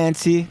 Man,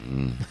 see?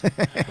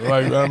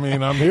 Like, I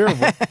mean, I'm here.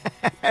 But,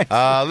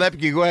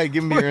 Lepke, go ahead.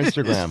 Give me your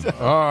Instagram.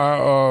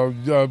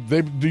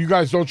 do you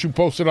guys, don't you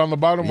post it on the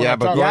bottom? when I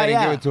But talk? go ahead and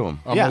Yeah. give it to him.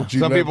 I'm Yeah. OG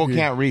Some people Lepke.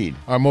 can't read.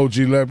 I'm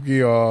OG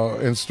Lepke,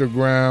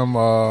 Instagram,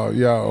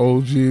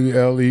 OG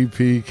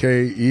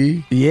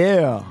LEPKE.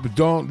 Yeah. But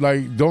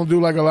don't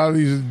do like a lot of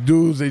these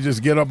dudes. They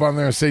just get up on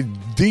there and say,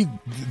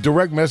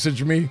 direct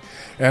message me.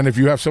 And if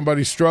you have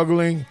somebody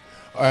struggling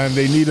and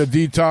they need a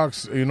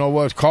detox, you know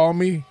what? Call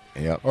me.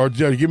 Yep. Or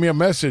just give me a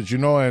message,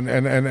 and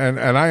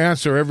I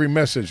answer every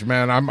message,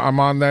 man. I'm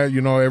on that,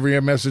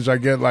 every message I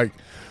get like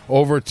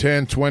over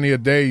 10, 20 a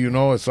day,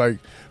 it's like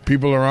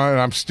people are on, and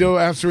I'm still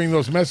answering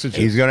those messages.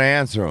 He's going to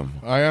answer them.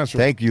 I answer.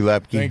 Thank you,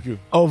 Lepke. Thank you.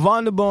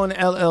 Vonderboen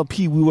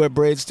LLP, we wear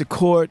braids to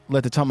court,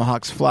 let the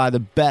tomahawks fly, the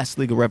best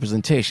legal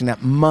representation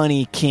that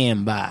money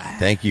can buy.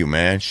 Thank you,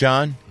 man.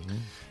 Sean?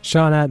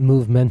 Sean at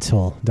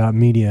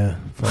movemental.media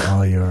for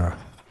all your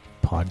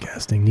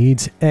podcasting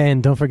needs.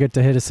 And don't forget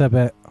to hit us up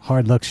at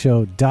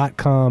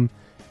hardluckshow.com.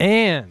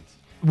 And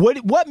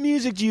what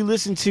music do you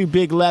listen to,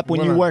 Big Lep,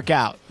 when you work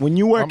out? When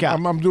you work out?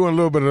 I'm doing a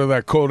little bit of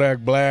that Kodak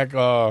Black,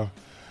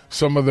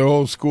 some of the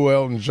old school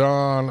Elton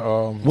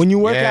John. When you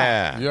work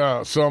out?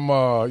 Yeah,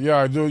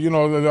 I do.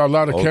 A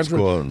lot of Old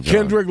school Elton John.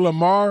 Kendrick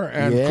Lamar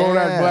and Yeah.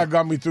 Kodak Black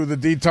got me through the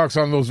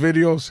detox on those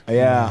videos.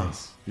 Yeah.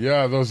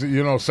 Yeah, those,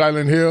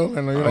 Silent Hill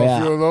and,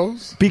 a few of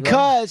those.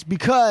 Because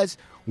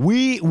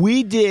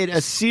we did a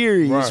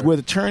series Right. with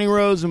Attorney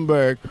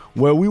Rosenberg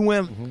where we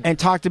went and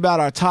talked about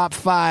our top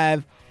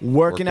 5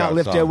 working out, Workout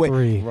lift that weight.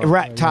 Three.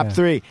 Right, top Yeah.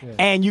 3.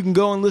 And you can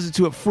go and listen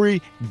to it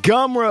free.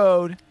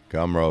 Gumroad.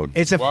 Gumroad.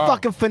 It's a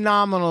fucking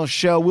phenomenal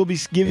show. We'll be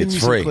giving It's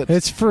you free. some clips.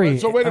 it's free.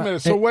 So wait a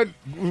minute. So what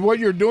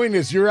you're doing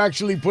is you're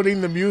actually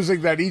putting the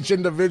music that each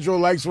individual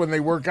likes when they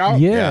work out?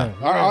 Yeah.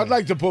 I'd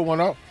like to put one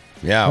up.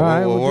 Yeah, All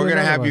right, we'll do we're going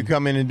to another have you one.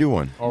 come in and do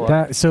one. All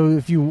right. So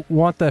if you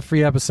want that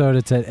free episode,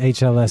 it's at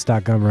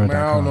hls.gumroad.com. Man,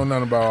 I don't know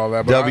nothing about all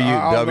that. But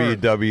I'll learn.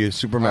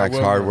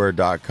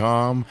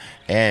 www.supermaxhardware.com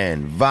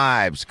and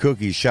Vibes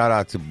Cookies. Shout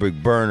out to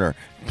Big Burner.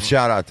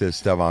 Shout out to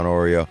Esteban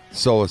Oreo,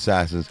 Soul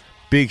Assassins.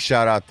 Big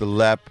shout out to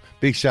Lep.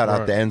 Big shout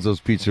out to Enzo's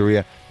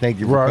Pizzeria. Thank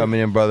you for coming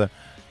in, brother.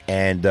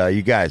 And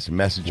you guys,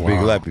 message Big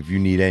Lep if you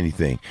need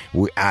anything.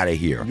 We're out of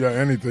here. Yeah,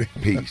 anything.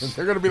 Peace.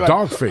 They're gonna be like,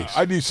 Dogface.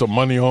 I need some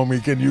money,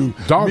 homie. Can you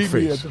meet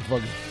me at the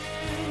fucking?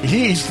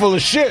 He's full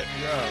of shit.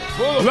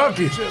 Full of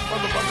lucky shit,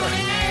 motherfucker.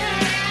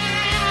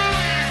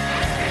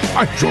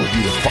 I drove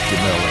you to fucking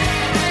LA.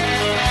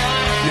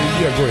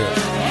 Yeah, go ahead,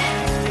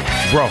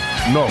 bro.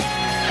 No,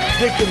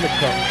 Dick in the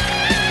cup.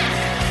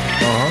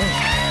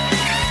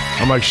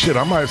 I'm like shit.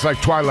 It's like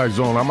Twilight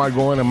Zone. I might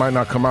go in and might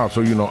not come out.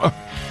 So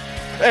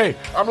Hey,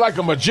 I'm like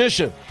a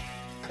magician.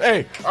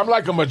 Blah,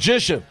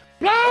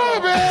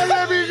 man,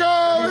 let me go.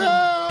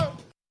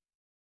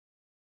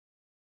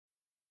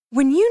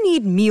 When you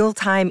need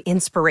mealtime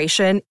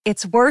inspiration,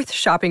 it's worth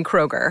shopping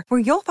Kroger, where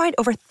you'll find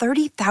over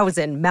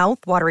 30,000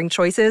 mouth-watering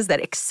choices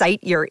that excite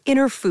your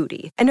inner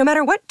foodie. And no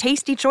matter what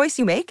tasty choice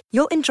you make,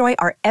 you'll enjoy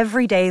our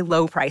everyday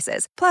low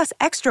prices, plus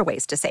extra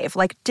ways to save,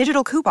 like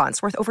digital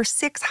coupons worth over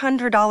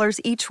 $600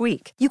 each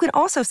week. You can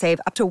also save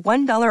up to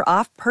 $1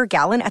 off per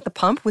gallon at the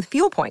pump with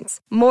fuel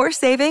points. More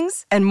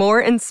savings and more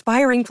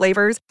inspiring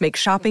flavors make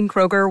shopping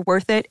Kroger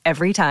worth it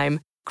every time.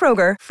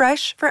 Kroger,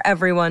 fresh for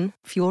everyone.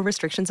 Fuel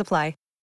restrictions apply.